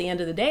 You, at the end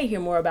of the day,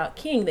 hear more about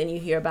King than you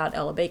hear about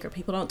Ella Baker.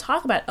 People don't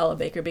talk about Ella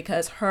Baker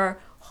because her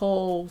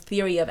whole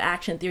theory of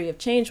action, theory of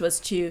change, was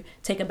to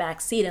take a back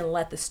seat and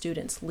let the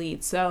students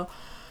lead. So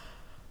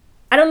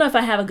I don't know if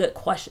I have a good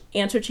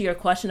answer to your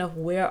question of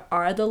where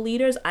are the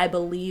leaders. I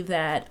believe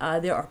that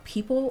there are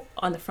people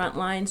on the front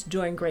lines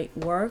doing great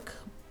work.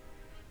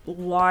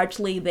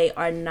 Largely, they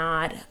are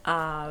not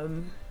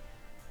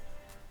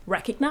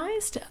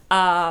recognized.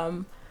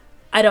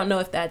 I don't know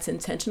if that's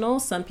intentional.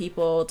 Some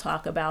people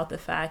talk about the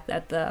fact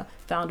that the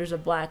founders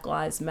of Black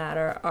Lives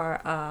Matter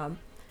are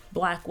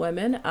Black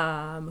women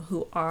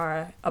who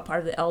are a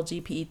part of the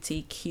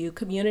LGBTQ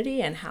community,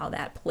 and how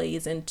that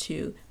plays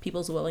into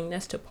people's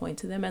willingness to point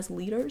to them as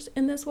leaders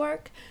in this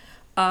work.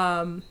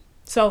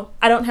 So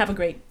I don't have a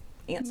great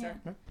answer.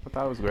 Yeah. I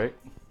thought it was great.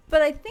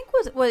 But I think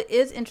what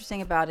is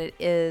interesting about it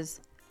is,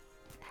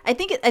 I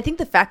think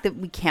the fact that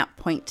we can't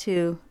point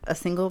to a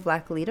single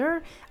Black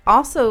leader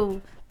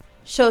also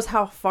shows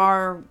how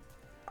far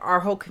our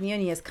whole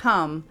community has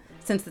come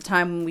since the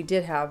time when we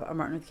did have a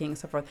Martin Luther King and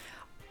so forth.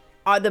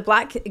 The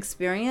Black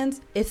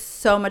experience is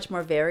so much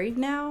more varied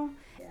now,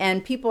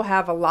 and people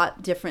have a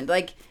lot different,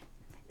 like,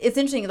 it's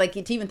interesting, like,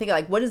 to even think of,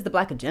 like, what is the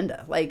Black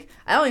agenda? Like,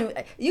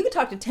 you could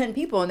talk to 10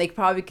 people and they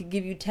probably could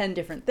give you 10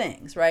 different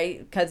things, right?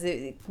 Because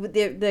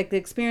the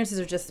experiences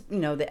are just,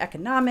 the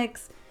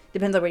economics,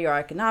 depends on where you are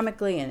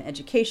economically and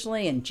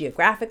educationally and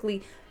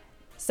geographically.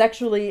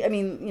 Sexually,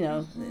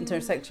 in terms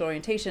of sexual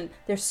orientation,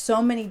 there's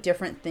so many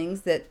different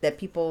things that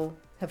people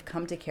have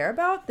come to care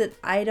about that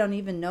I don't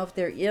even know if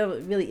there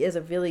really is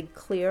a really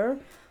clear,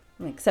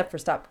 except for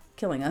stop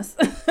killing us.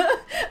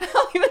 I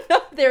don't even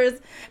know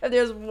if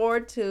there's more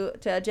to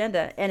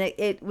agenda. And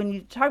it when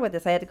you talk about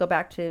this, I had to go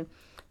back to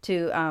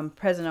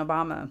President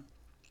Obama,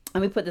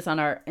 and we put this on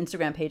our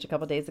Instagram page a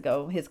couple of days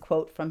ago. His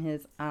quote from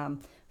his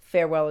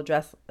farewell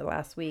address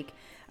last week.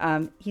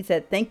 He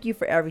said, "Thank you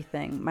for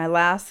everything. My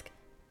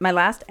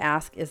last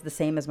ask is the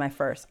same as my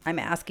first. I'm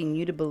asking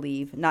you to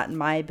believe, not in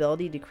my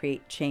ability to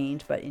create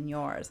change, but in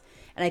yours."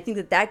 And I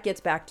think that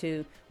gets back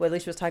to what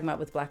Alicia was talking about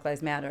with Black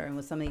Lives Matter and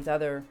with some of these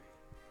other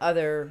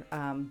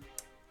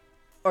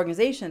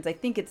organizations. I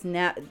think it's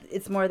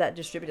more that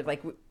distributive.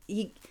 Like,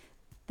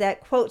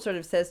 that quote sort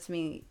of says to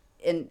me,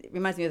 and it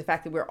reminds me of the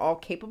fact that we're all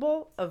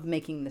capable of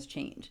making this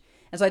change.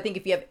 And so I think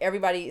if you have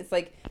everybody, it's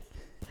like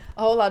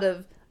a whole lot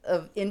of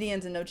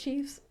Indians and no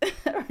chiefs.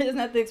 Isn't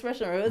that the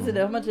expression? Or is it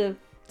a whole bunch of,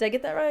 did I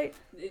get that right?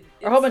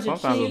 Or a whole bunch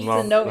of chiefs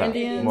and no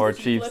Indians? More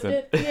chiefs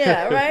than...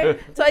 Yeah, right?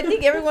 So I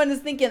think everyone is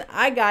thinking,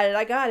 I got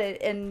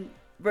it, and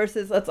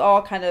versus let's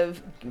all kind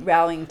of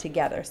rallying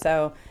together.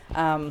 So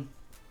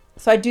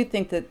I do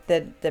think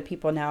that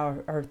people now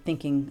are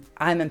thinking,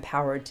 I'm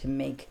empowered to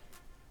make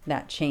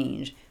that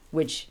change,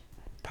 which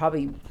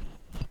probably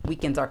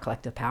weakens our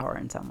collective power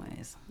in some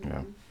ways.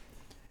 Yeah.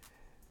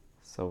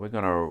 So we're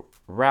going to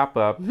wrap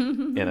up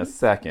in a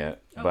second,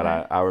 but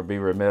I would be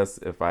remiss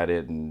if I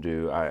didn't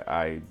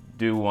I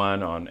do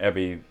one on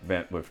every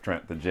event with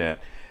Trent the Gent.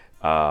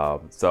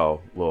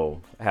 So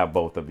we'll have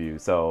both of you.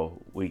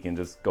 So we can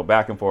just go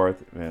back and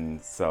forth.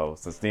 And so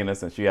Sestina,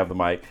 since you have the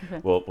mic,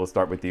 we'll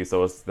start with you.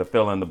 So it's the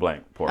fill in the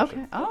blank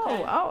portion.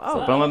 Okay.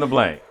 So fill in the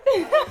blank.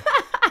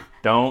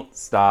 Don't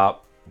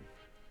stop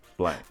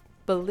blank.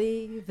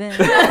 Believe in.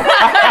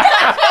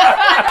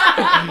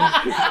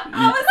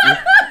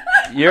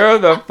 You're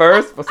the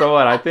first. So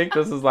what? I think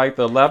this is like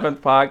the 11th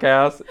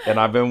podcast, and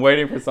I've been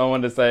waiting for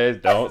someone to say,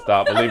 "Don't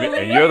stop believing,"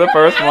 and you're the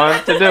first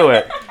one to do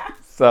it.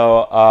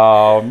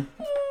 So,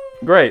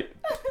 great.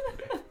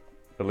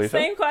 Alicia?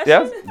 Same question.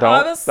 Yes. Don't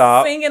I was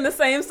stop. singing the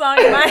same song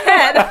in my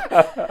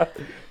head.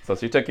 So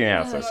she took your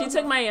answer. She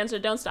took my answer.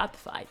 Don't stop the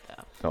fight,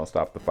 though. Don't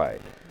stop the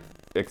fight.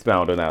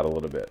 Expound on that a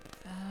little bit.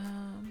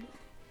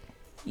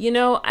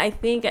 I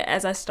think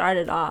as I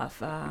started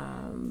off,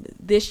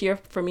 this year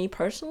for me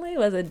personally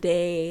was a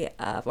day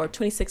of, or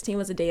 2016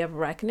 was a day of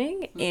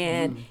reckoning,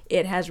 and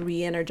it has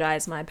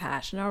re-energized my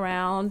passion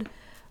around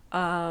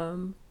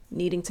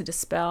needing to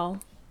dispel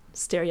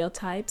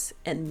stereotypes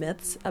and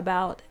myths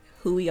about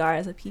who we are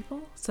as a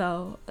people.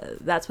 So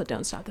that's what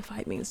Don't Stop the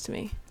Fight means to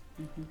me.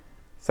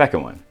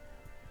 Second one.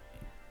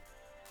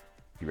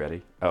 You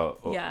ready? Oh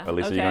yeah.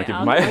 Alicia, okay, you're going to keep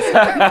I'll the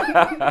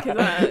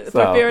mic?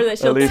 for fear that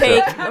she'll Alicia.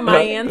 take my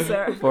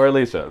answer. For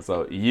Alicia.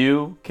 So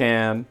you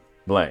can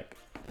blank.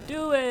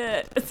 Do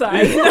it.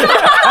 Sorry.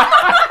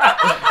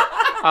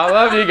 I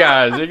love you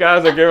guys. You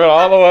guys are giving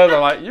all the ones.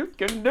 I'm like, you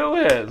can do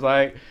it. It's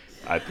like,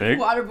 I think.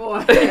 Water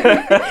boy.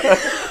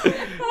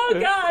 Oh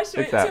gosh,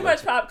 Exactly. too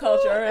much pop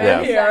culture right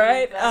Yeah. here,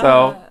 right?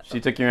 So she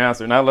took your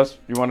answer. Now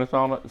you want to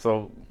tell it?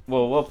 So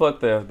we'll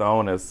put the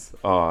onus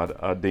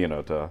on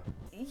Dina to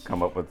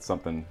come up with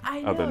something I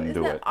know, other than isn't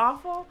do that it.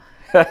 awful?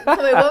 So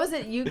wait, what was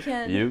it? You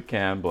can. You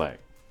can blank.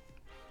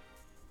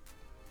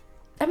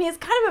 I mean, it's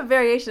kind of a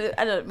variation.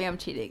 I don't know, maybe I'm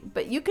cheating,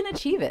 but you can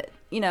achieve it.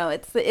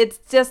 It's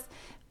just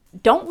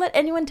don't let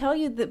anyone tell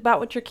you about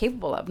what you're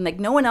capable of. Like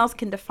no one else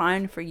can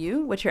define for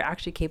you what you're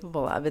actually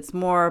capable of. It's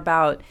more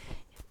about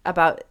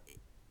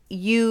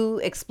you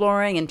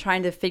exploring and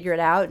trying to figure it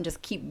out, and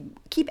just keep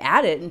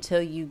at it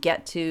until you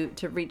get to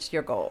reach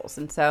your goals.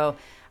 And so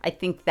I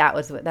think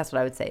that's what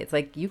I would say. It's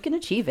like you can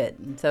achieve it.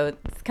 And so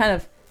it's kind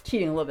of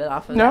cheating a little bit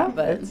off of that,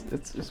 but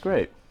it's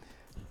great.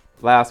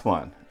 Last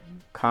one.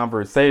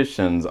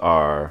 Conversations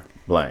are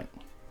blank.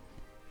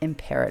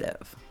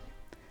 imperative.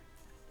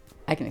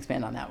 I can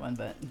expand on that one,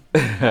 but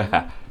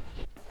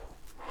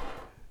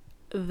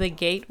The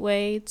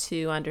gateway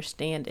to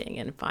understanding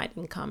and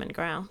finding common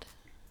ground.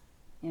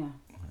 yeah.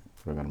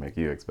 We're gonna make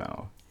you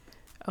expound.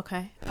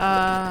 Okay.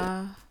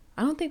 I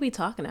don't think we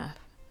talk enough.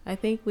 I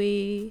think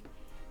we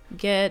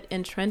get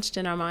entrenched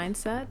in our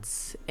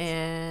mindsets,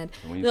 and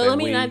When you no, say let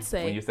me we, not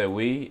say When you say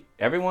we,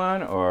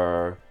 everyone,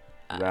 or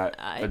is that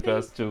I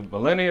addressed to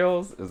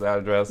millennials? Is that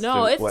addressed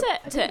no. to It's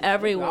what? to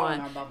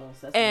everyone,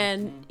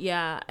 and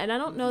yeah, and I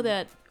don't know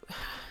that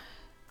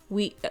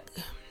we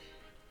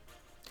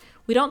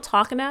don't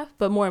talk enough,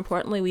 but more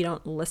importantly, we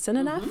don't listen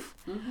enough,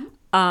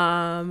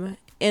 and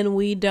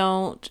we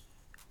don't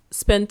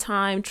spend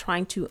time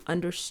trying to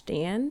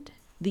understand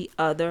the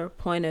other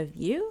point of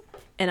view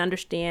and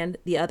understand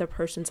the other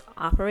person's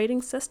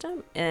operating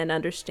system and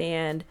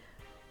understand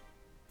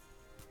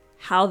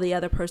how the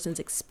other person's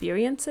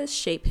experiences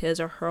shape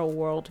his or her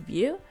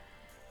worldview,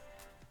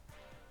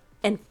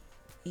 and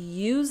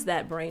use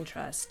that brain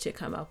trust to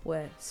come up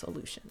with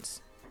solutions.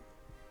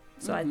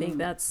 So I think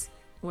that's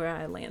where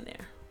I land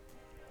there.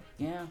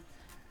 Yeah.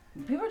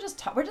 People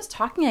are we're just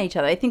talking at each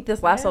other. I think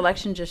this last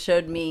election just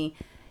showed me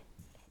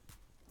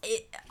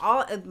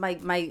what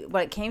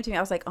it came to me. I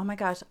was like, oh my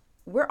gosh,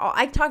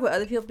 I talk about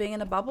other people being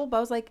in a bubble, but I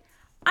was like,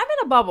 I'm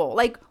in a bubble.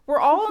 Like, we're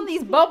all in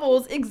these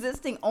bubbles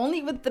existing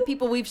only with the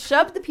people. We've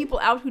shoved the people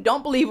out who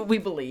don't believe what we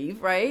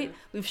believe, right?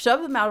 We've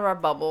shoved them out of our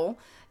bubble.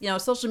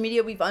 Social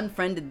media, we've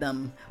unfriended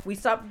them. We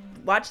stopped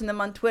watching them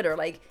on Twitter.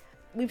 Like,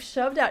 we've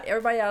shoved out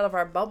everybody out of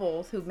our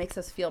bubbles who makes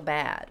us feel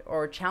bad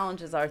or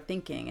challenges our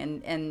thinking,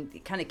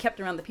 and kind of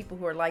kept around the people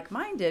who are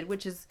like-minded,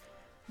 which is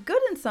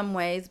good in some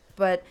ways,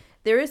 but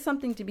there is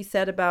something to be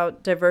said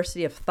about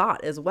diversity of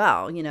thought as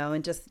well,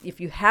 and just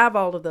if you have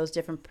all of those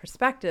different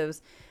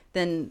perspectives,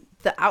 then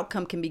the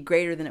outcome can be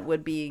greater than it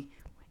would be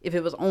if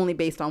it was only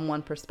based on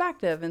one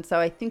perspective. And so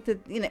I think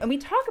that, and we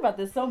talk about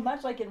this so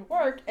much like in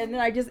work, and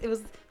then it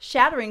was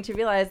shattering to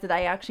realize that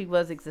I actually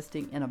was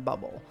existing in a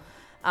bubble.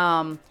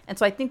 And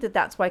so I think that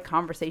that's why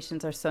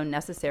conversations are so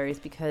necessary, is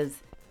because,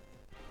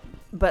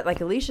 but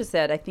like Alicia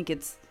said, I think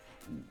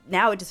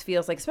now it just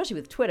feels like, especially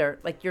with Twitter,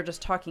 like you're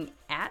just talking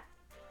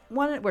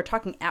we're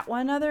talking at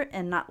one another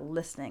and not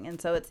listening. And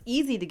so it's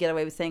easy to get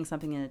away with saying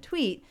something in a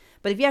tweet,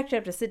 but if you actually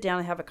have to sit down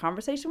and have a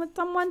conversation with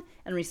someone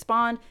and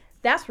respond,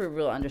 that's where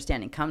real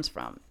understanding comes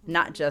from,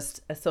 not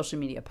just a social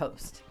media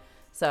post.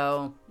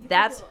 So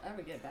that's...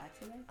 ever get back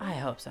to that? I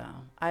hope so.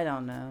 I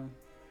don't know.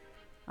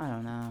 I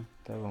don't know.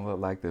 Doesn't look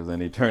like there's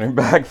any turning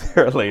back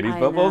there, ladies,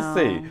 but we'll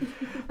see.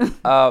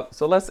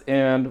 So let's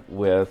end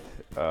with,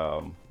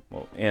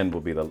 end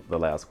will be the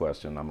last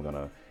question. I'm going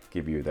to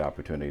give you the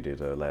opportunity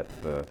to let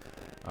the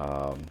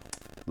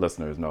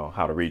listeners know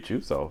how to reach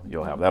you, so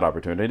you'll have that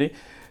opportunity.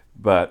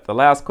 But the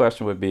last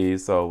question would be,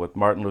 so with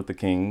Martin Luther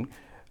King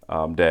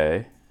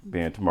Day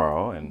being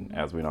tomorrow, and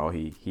as we know,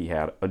 he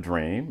had a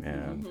dream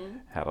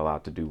and had a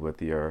lot to do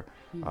with your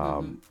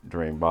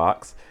dream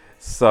box.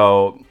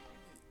 So,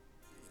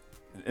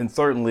 and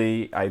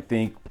certainly I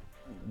think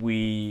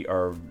we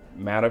are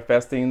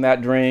manifesting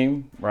that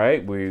dream,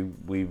 right?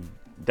 We've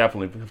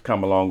definitely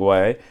come a long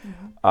way,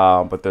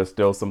 but there's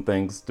still some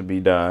things to be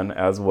done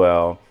as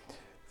well.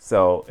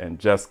 So, and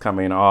just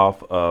coming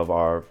off of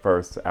our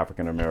first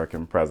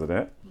African-American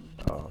president,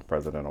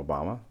 President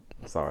Obama.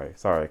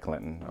 Sorry,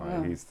 Clinton.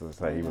 He used to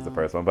say he was the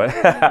first one.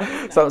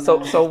 But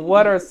so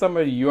what are some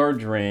of your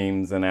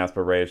dreams and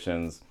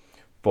aspirations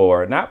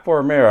for, not for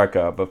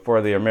America, but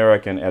for the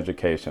American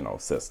educational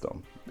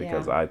system?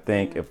 Because I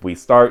think if we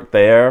start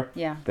there,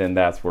 then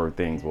that's where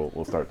things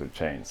will start to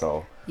change.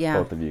 So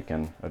both of you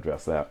can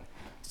address that.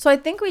 So I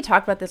think we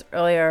talked about this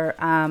earlier,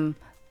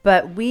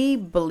 but we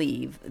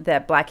believe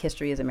that Black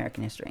history is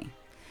American history.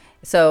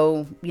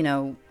 So,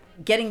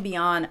 getting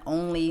beyond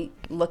only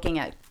looking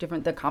at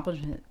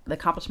the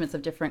accomplishments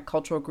of different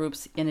cultural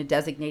groups in a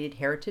designated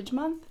Heritage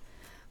Month,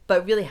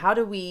 but really how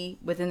do we,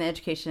 within the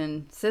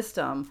education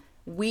system,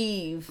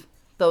 weave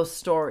those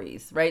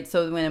stories, right?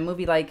 So when a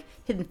movie like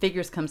Hidden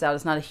Figures comes out,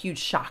 it's not a huge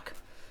shock.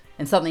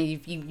 And suddenly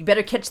you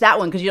better catch that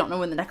one because you don't know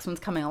when the next one's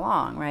coming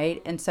along,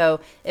 right? And so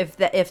if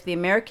the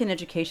American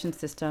education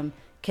system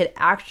could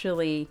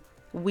actually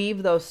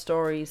weave those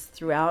stories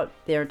throughout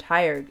their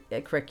entire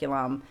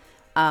curriculum,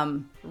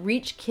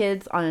 reach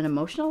kids on an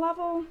emotional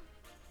level,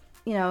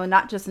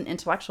 not just an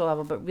intellectual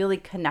level, but really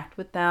connect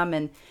with them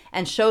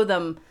and show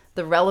them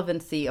the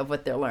relevancy of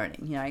what they're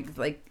learning.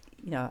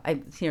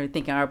 I'm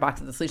thinking our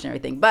box is the solution and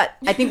everything, but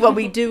I think what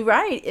we do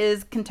right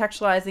is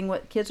contextualizing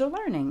what kids are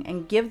learning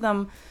and give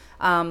them,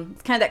 it's kind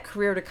of that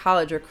career to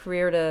college or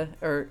career to,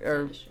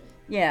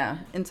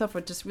 and so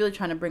forth, just really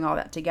trying to bring all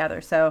that together.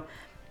 So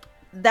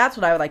that's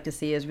what I would like to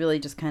see, is really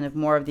just kind of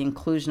more of the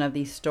inclusion of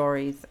these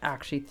stories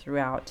actually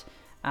throughout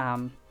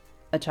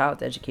a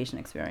child's education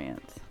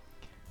experience.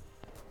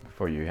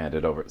 Before you hand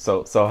it over,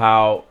 so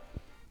how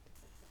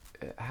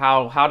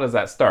does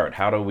that start?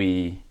 How do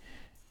we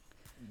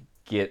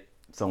get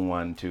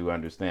someone to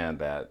understand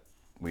that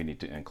we need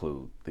to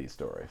include these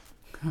stories?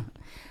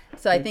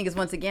 So I think it's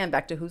once again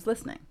back to who's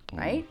listening,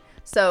 right?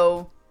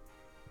 So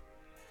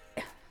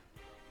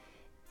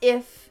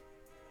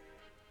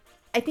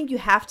I think you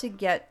have to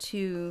get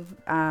to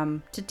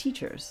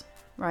teachers,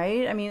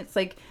 right? I mean, it's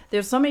like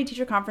there's so many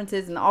teacher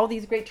conferences and all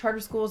these great charter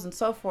schools and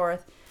so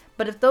forth.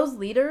 But if those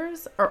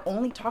leaders are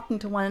only talking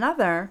to one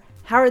another,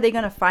 how are they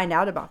going to find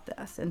out about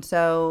this? And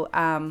so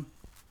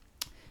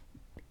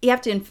you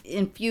have to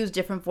infuse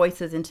different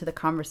voices into the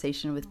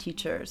conversation with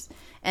teachers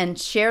and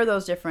share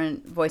those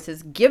different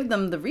voices, give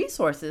them the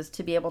resources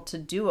to be able to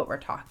do what we're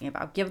talking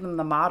about, give them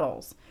the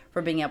models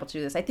for being able to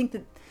do this. I think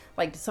that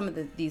like some of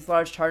these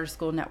large charter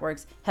school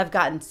networks have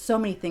gotten so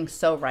many things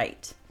so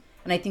right.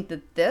 And I think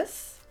that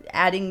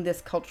adding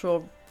this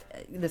cultural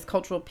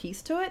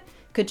piece to it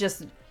could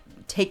just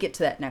take it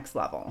to that next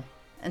level.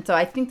 And so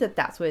I think that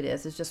that's what it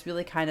is just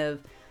really kind of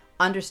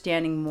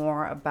understanding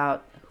more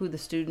about who the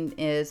student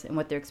is and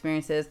what their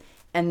experience is,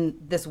 and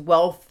this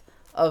wealth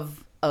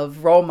of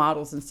role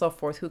models and so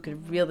forth who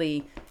could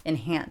really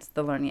enhance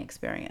the learning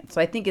experience.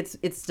 So I think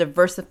it's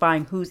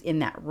diversifying who's in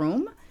that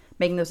room,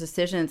 making those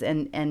decisions,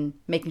 and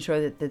making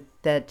sure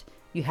that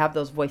you have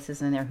those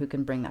voices in there who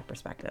can bring that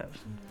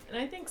perspective. And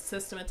I think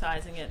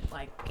systematizing it,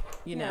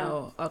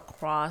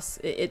 across,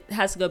 it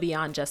has to go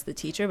beyond just the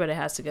teacher, but it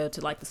has to go to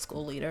like the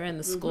school leader and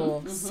the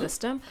school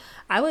system.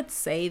 I would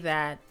say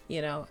that,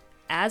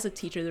 as a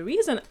teacher, the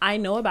reason I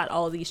know about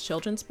all of these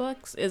children's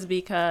books is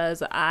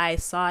because I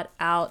sought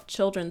out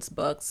children's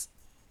books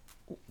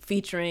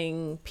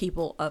featuring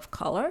people of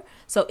color.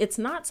 So it's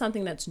not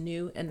something that's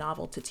new and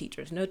novel to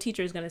teachers. No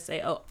teacher is going to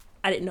say, oh,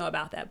 I didn't know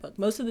about that book.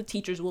 Most of the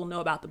teachers will know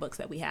about the books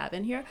that we have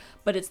in here,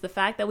 but it's the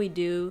fact that we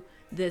do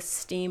this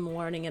STEAM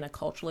learning in a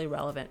culturally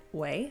relevant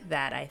way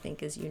that I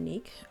think is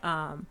unique.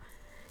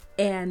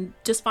 And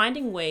just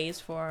finding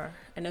ways I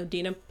know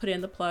Dina put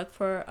in the plug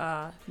for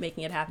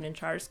making it happen in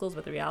charter schools,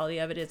 but the reality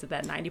of it is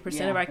that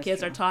 90% of our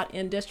kids are taught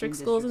in district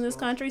schools in this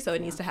country, so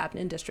it needs to happen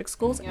in district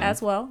schools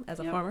as well. As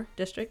a former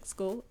district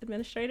school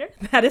administrator,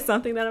 that is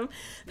something that I'm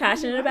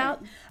passionate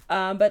about.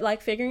 But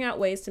like figuring out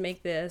ways to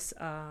make this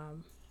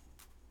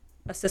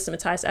a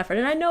systematized effort.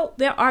 And I know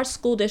there are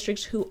school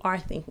districts who are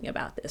thinking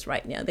about this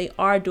right now. They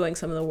are doing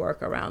some of the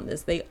work around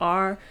this. They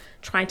are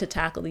trying to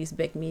tackle these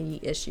big, meaty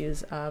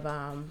issues of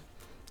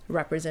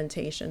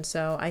representation.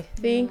 So I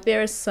think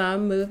there's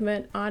some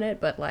movement on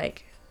it, but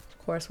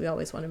of course, we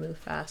always want to move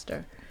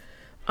faster.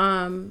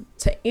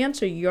 To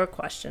answer your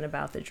question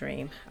about the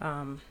dream,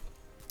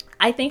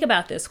 I think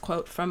about this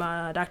quote from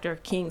Dr.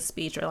 King's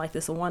speech, or like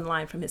this one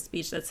line from his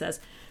speech that says,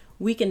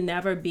 we can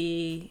never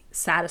be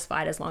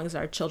satisfied as long as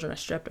our children are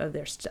stripped of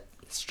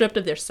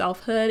their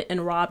selfhood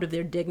and robbed of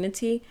their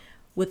dignity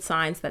with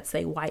signs that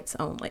say whites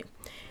only.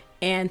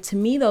 And to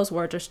me, those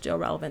words are still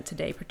relevant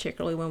today,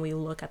 particularly when we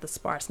look at the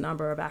sparse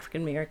number of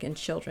African American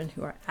children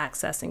who are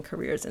accessing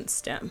careers in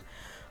STEM.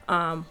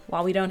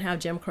 While we don't have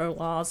Jim Crow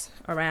laws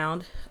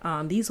around,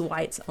 these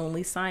whites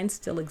only signs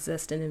still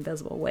exist in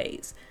invisible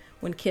ways.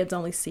 When kids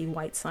only see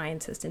white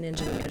scientists and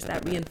engineers,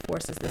 that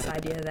reinforces this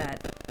idea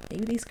that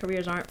maybe these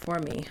careers aren't for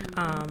me.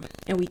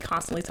 And we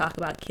constantly talk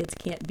about kids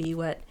can't be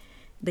what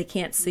they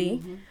can't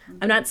see.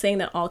 I'm not saying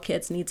that all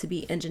kids need to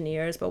be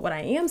engineers, but what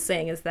I am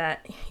saying is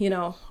that,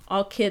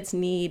 all kids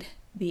need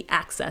the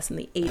access and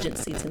the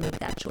agency to make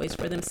that choice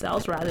for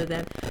themselves rather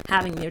than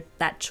having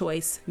that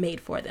choice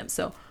made for them.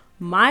 So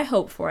my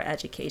hope for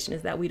education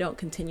is that we don't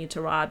continue to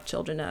rob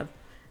children of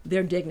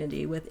their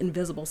dignity with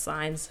invisible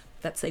signs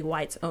that say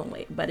whites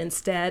only, but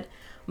instead,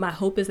 my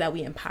hope is that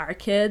we empower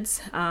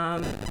kids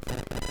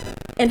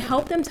and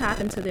help them tap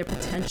into their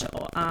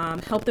potential,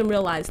 help them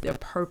realize their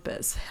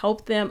purpose,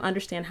 help them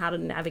understand how to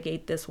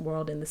navigate this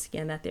world in the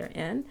skin that they're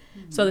in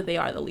so that they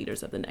are the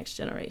leaders of the next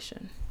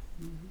generation.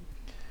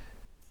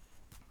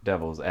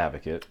 Devil's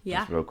advocate,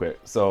 Yeah. just real quick.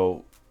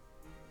 So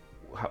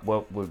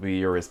what would be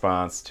your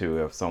response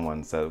to if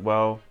someone said,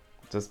 well,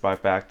 just by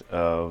fact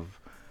of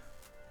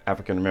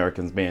African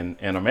Americans being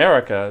in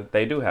America,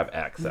 they do have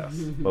access?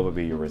 What would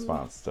be your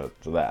response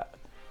to that?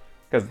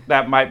 Because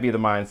that might be the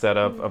mindset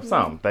of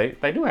some.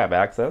 They do have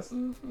access.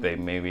 They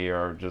maybe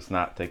are just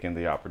not taking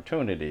the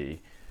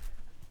opportunity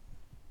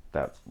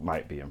that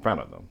might be in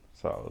front of them.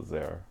 So is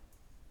there...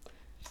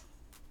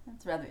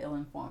 That's rather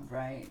ill-informed,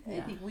 right? Yeah.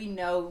 I think we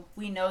know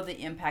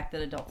the impact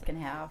that adults can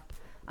have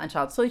on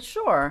child. So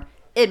sure,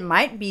 it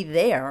might be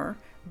there,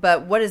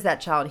 but what is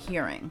that child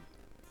hearing?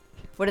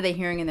 What are they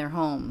hearing in their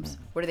homes?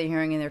 What are they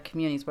hearing in their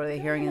communities? What are they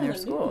hearing in their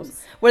schools?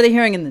 News. What are they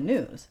hearing in the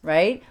news,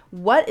 right?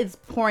 What is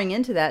pouring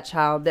into that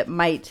child that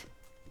might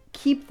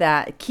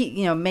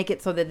make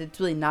it so that it's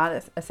really not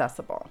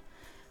accessible?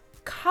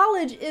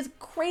 College is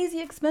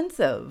crazy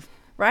expensive,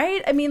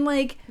 right? I mean,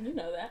 like... You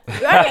know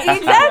that. Right,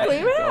 exactly,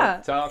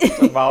 yeah. Don't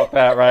talk about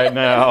that right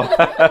now.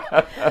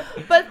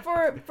 But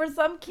for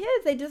some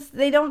kids,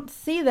 they don't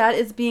see that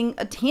as being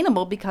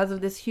attainable because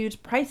of this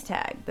huge price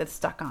tag that's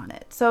stuck on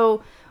it.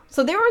 So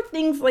there are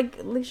things, like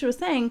Alicia was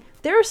saying,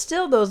 there are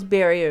still those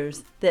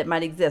barriers that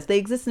might exist. They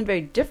exist in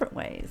very different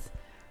ways,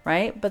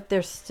 right? But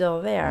they're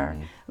still there.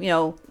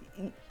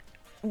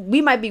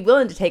 We might be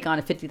willing to take on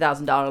a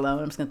 $50,000 loan.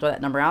 I'm just going to throw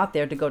that number out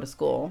there to go to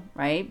school,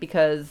 right?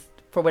 Because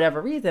for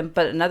whatever reason,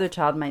 but another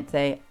child might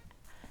say,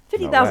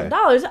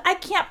 $50,000, I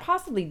can't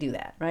possibly do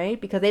that, right?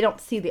 Because they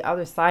don't see the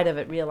other side of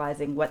it,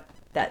 realizing what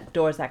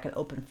doors that can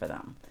open for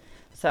them.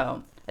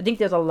 So I think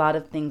there's a lot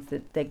of things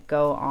that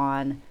go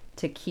on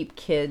to keep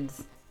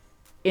kids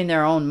in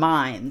their own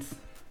minds,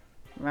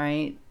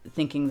 right?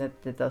 Thinking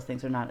that those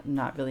things are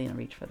not really in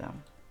reach for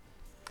them.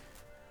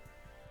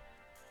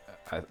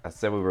 I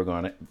said we were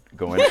going to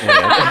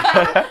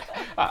end.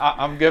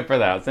 I'm good for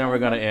that. Saying we're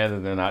going to end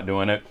and they're not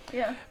doing it.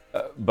 Yeah.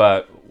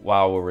 But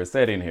while we were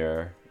sitting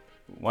here,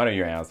 one of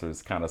your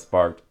answers kind of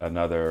sparked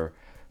another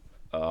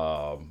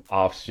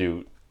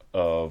offshoot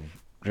of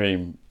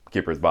Dream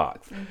Keeper's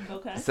Box.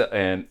 Okay. So,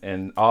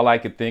 and all I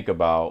could think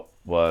about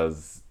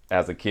was,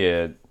 as a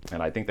kid,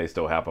 and I think they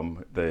still have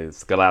them, the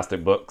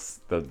Scholastic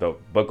books, the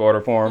book order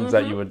forms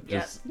that you would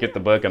just get the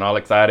book and all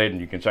excited and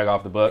you can check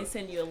off the book. They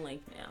send you a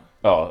link now.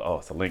 Oh,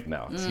 it's a link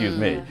now. Excuse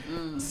me.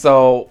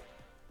 So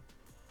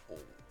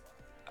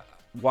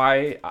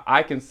why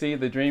I can see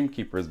the Dream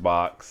Keeper's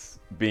Box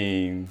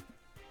being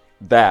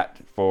that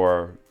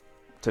for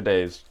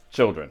today's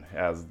children,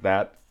 as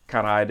that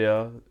kind of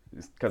idea,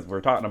 because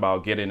we're talking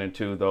about getting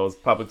into those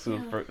public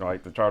schools,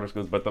 like the charter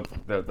schools, but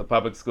the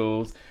public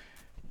schools.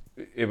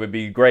 It would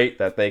be great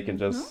that they can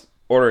just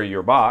order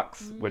your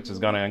box, which is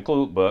going to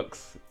include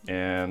books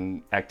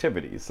and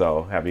activities.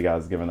 So have you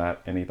guys given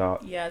that any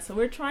thought? Yeah, so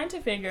we're trying to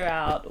figure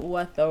out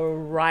what the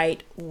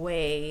right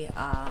way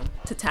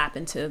to tap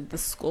into the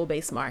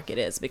school-based market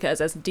is, because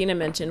as Dina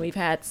mentioned, we've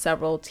had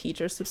several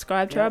teachers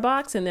subscribe to our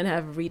box and then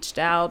have reached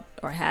out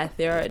or had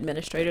their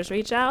administrators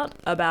reach out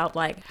about,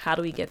 like, how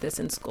do we get this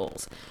in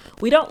schools?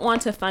 We don't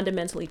want to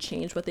fundamentally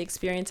change what the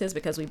experience is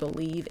because we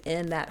believe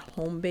in that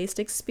home-based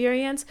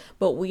experience,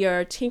 but we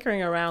are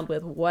tinkering around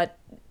with what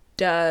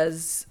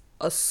does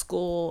a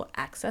school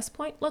access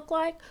point look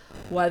like,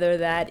 whether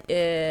that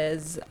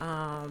is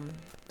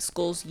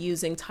schools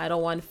using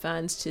Title I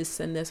funds to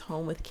send this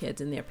home with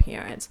kids and their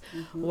parents,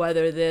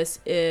 whether this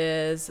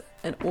is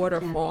an order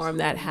form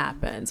that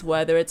happens,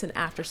 whether it's an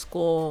after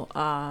school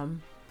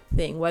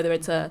thing, whether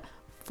it's a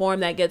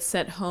form that gets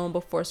sent home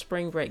before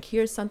spring break.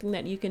 Here's something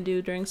that you can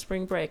do during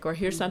spring break, or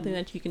here's something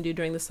that you can do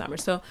during the summer.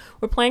 So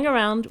we're playing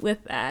around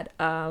with that.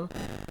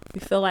 We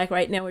feel like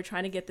right now we're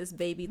trying to get this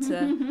baby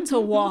to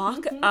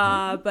walk,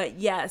 but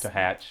yes, To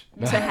hatch.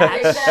 to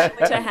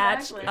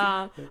hatch.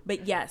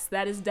 But yes,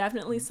 that is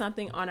definitely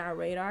something on our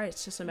radar.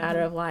 It's just a matter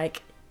of,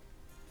 like,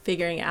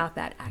 figuring out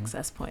that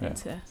access point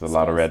into So a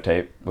lot of red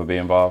tape would be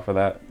involved for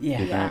that. Yeah. you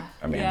think? Yeah.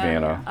 I mean, Yeah. being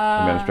an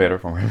administrator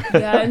from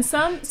Yeah, and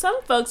some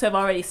folks have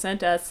already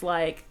sent us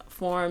like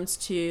forms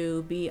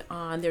to be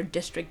on their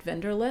district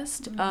vendor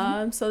list,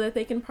 so that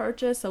they can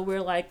purchase. So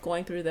we're like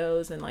going through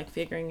those and like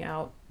figuring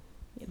out,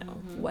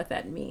 what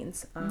that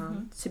means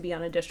to be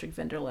on a district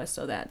vendor list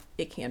so that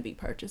it can be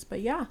purchased.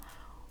 But yeah,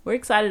 we're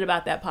excited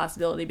about that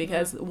possibility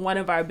because one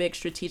of our big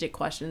strategic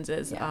questions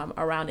is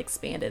around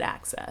expanded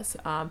access.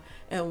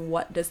 And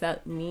what does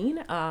that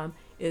mean?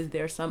 Is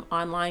there some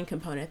online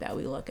component that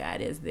we look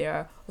at? Is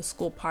there a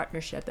school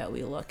partnership that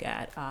we look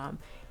at?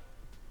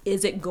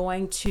 Is it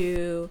going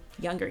to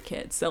younger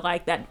kids? So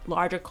like that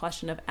larger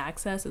question of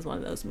access is one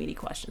of those meaty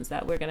questions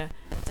that we're going to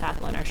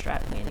tackle in our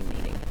strat planning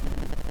meeting.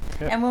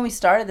 And when we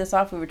started this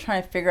off, we were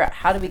trying to figure out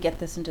how do we get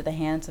this into the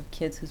hands of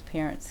kids whose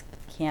parents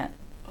can't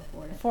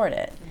afford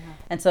it.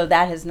 And so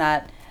that has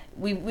not,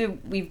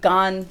 we've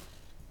gone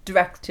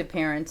direct to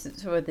parents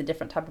with a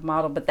different type of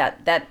model, but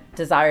that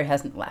desire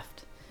hasn't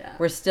left. Yeah.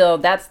 We're still,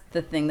 that's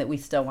the thing that we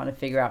still want to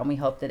figure out, and we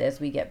hope that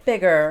as we get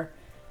bigger,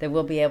 that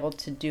we'll be able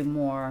to do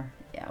more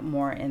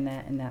in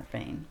that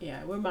vein.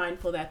 Yeah, we're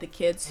mindful that the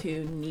kids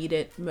who need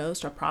it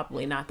most are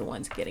probably not the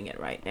ones getting it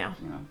right now.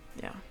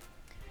 Yeah.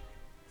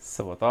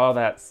 So with all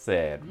that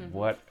said,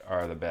 what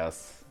are the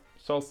best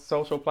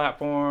social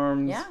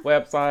platforms,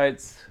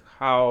 websites?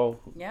 How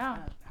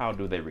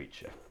do they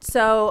reach you?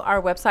 So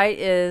our website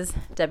is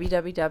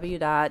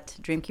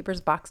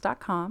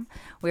www.dreamkeepersbox.com.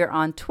 We are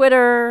on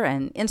Twitter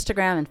and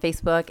Instagram and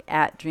Facebook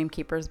at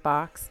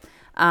DreamkeepersBox.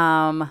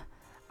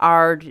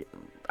 Our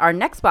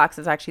next box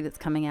is actually that's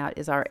coming out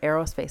is our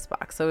aerospace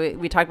box. So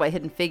we talked about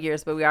Hidden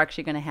Figures, but we're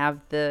actually going to have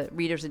the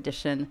reader's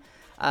edition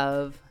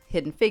of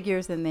Hidden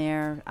Figures in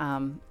there,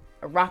 a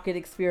rocket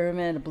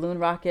experiment, a balloon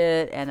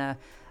rocket, and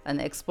an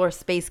Explore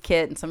Space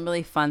Kit, and some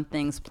really fun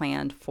things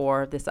planned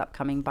for this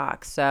upcoming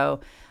box.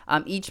 So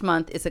each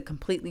month is a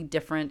completely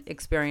different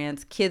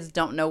experience. Kids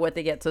don't know what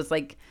they get, so it's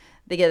like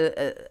they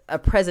get a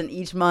present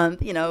each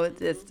month.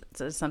 It's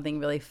something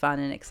really fun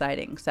and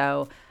exciting.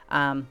 So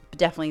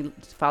definitely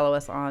follow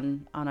us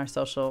on our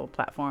social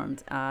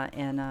platforms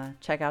and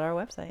check out our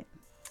website.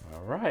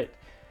 All right.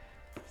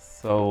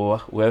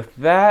 So with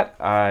that,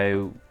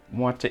 I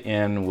want to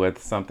end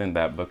with something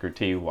that Booker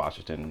T.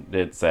 Washington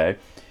did say.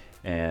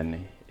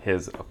 And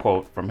his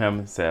quote from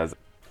him says,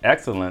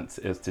 "Excellence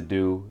is to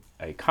do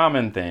a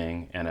common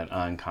thing in an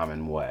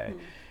uncommon way."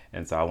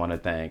 And so I want to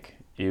thank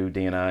you,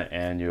 Dina,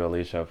 and you,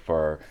 Alicia,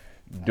 for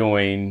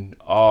doing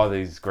all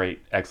these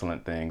great,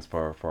 excellent things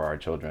for our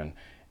children.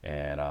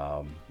 And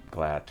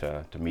glad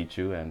to meet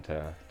you and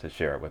to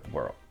share it with the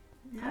world.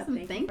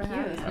 Awesome. Thank you.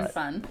 It's been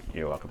fun.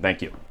 You're welcome.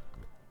 Thank you.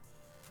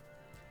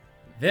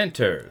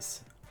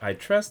 Venters, I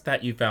trust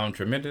that you found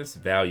tremendous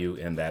value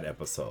in that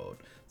episode.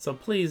 So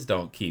please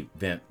don't keep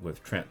Vent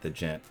with Trent the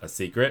Gent a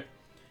secret.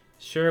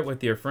 Share it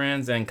with your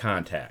friends and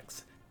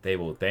contacts. They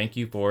will thank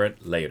you for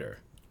it later.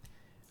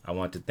 I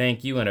want to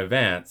thank you in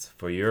advance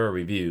for your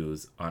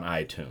reviews on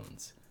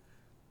iTunes.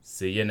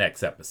 See you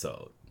next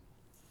episode.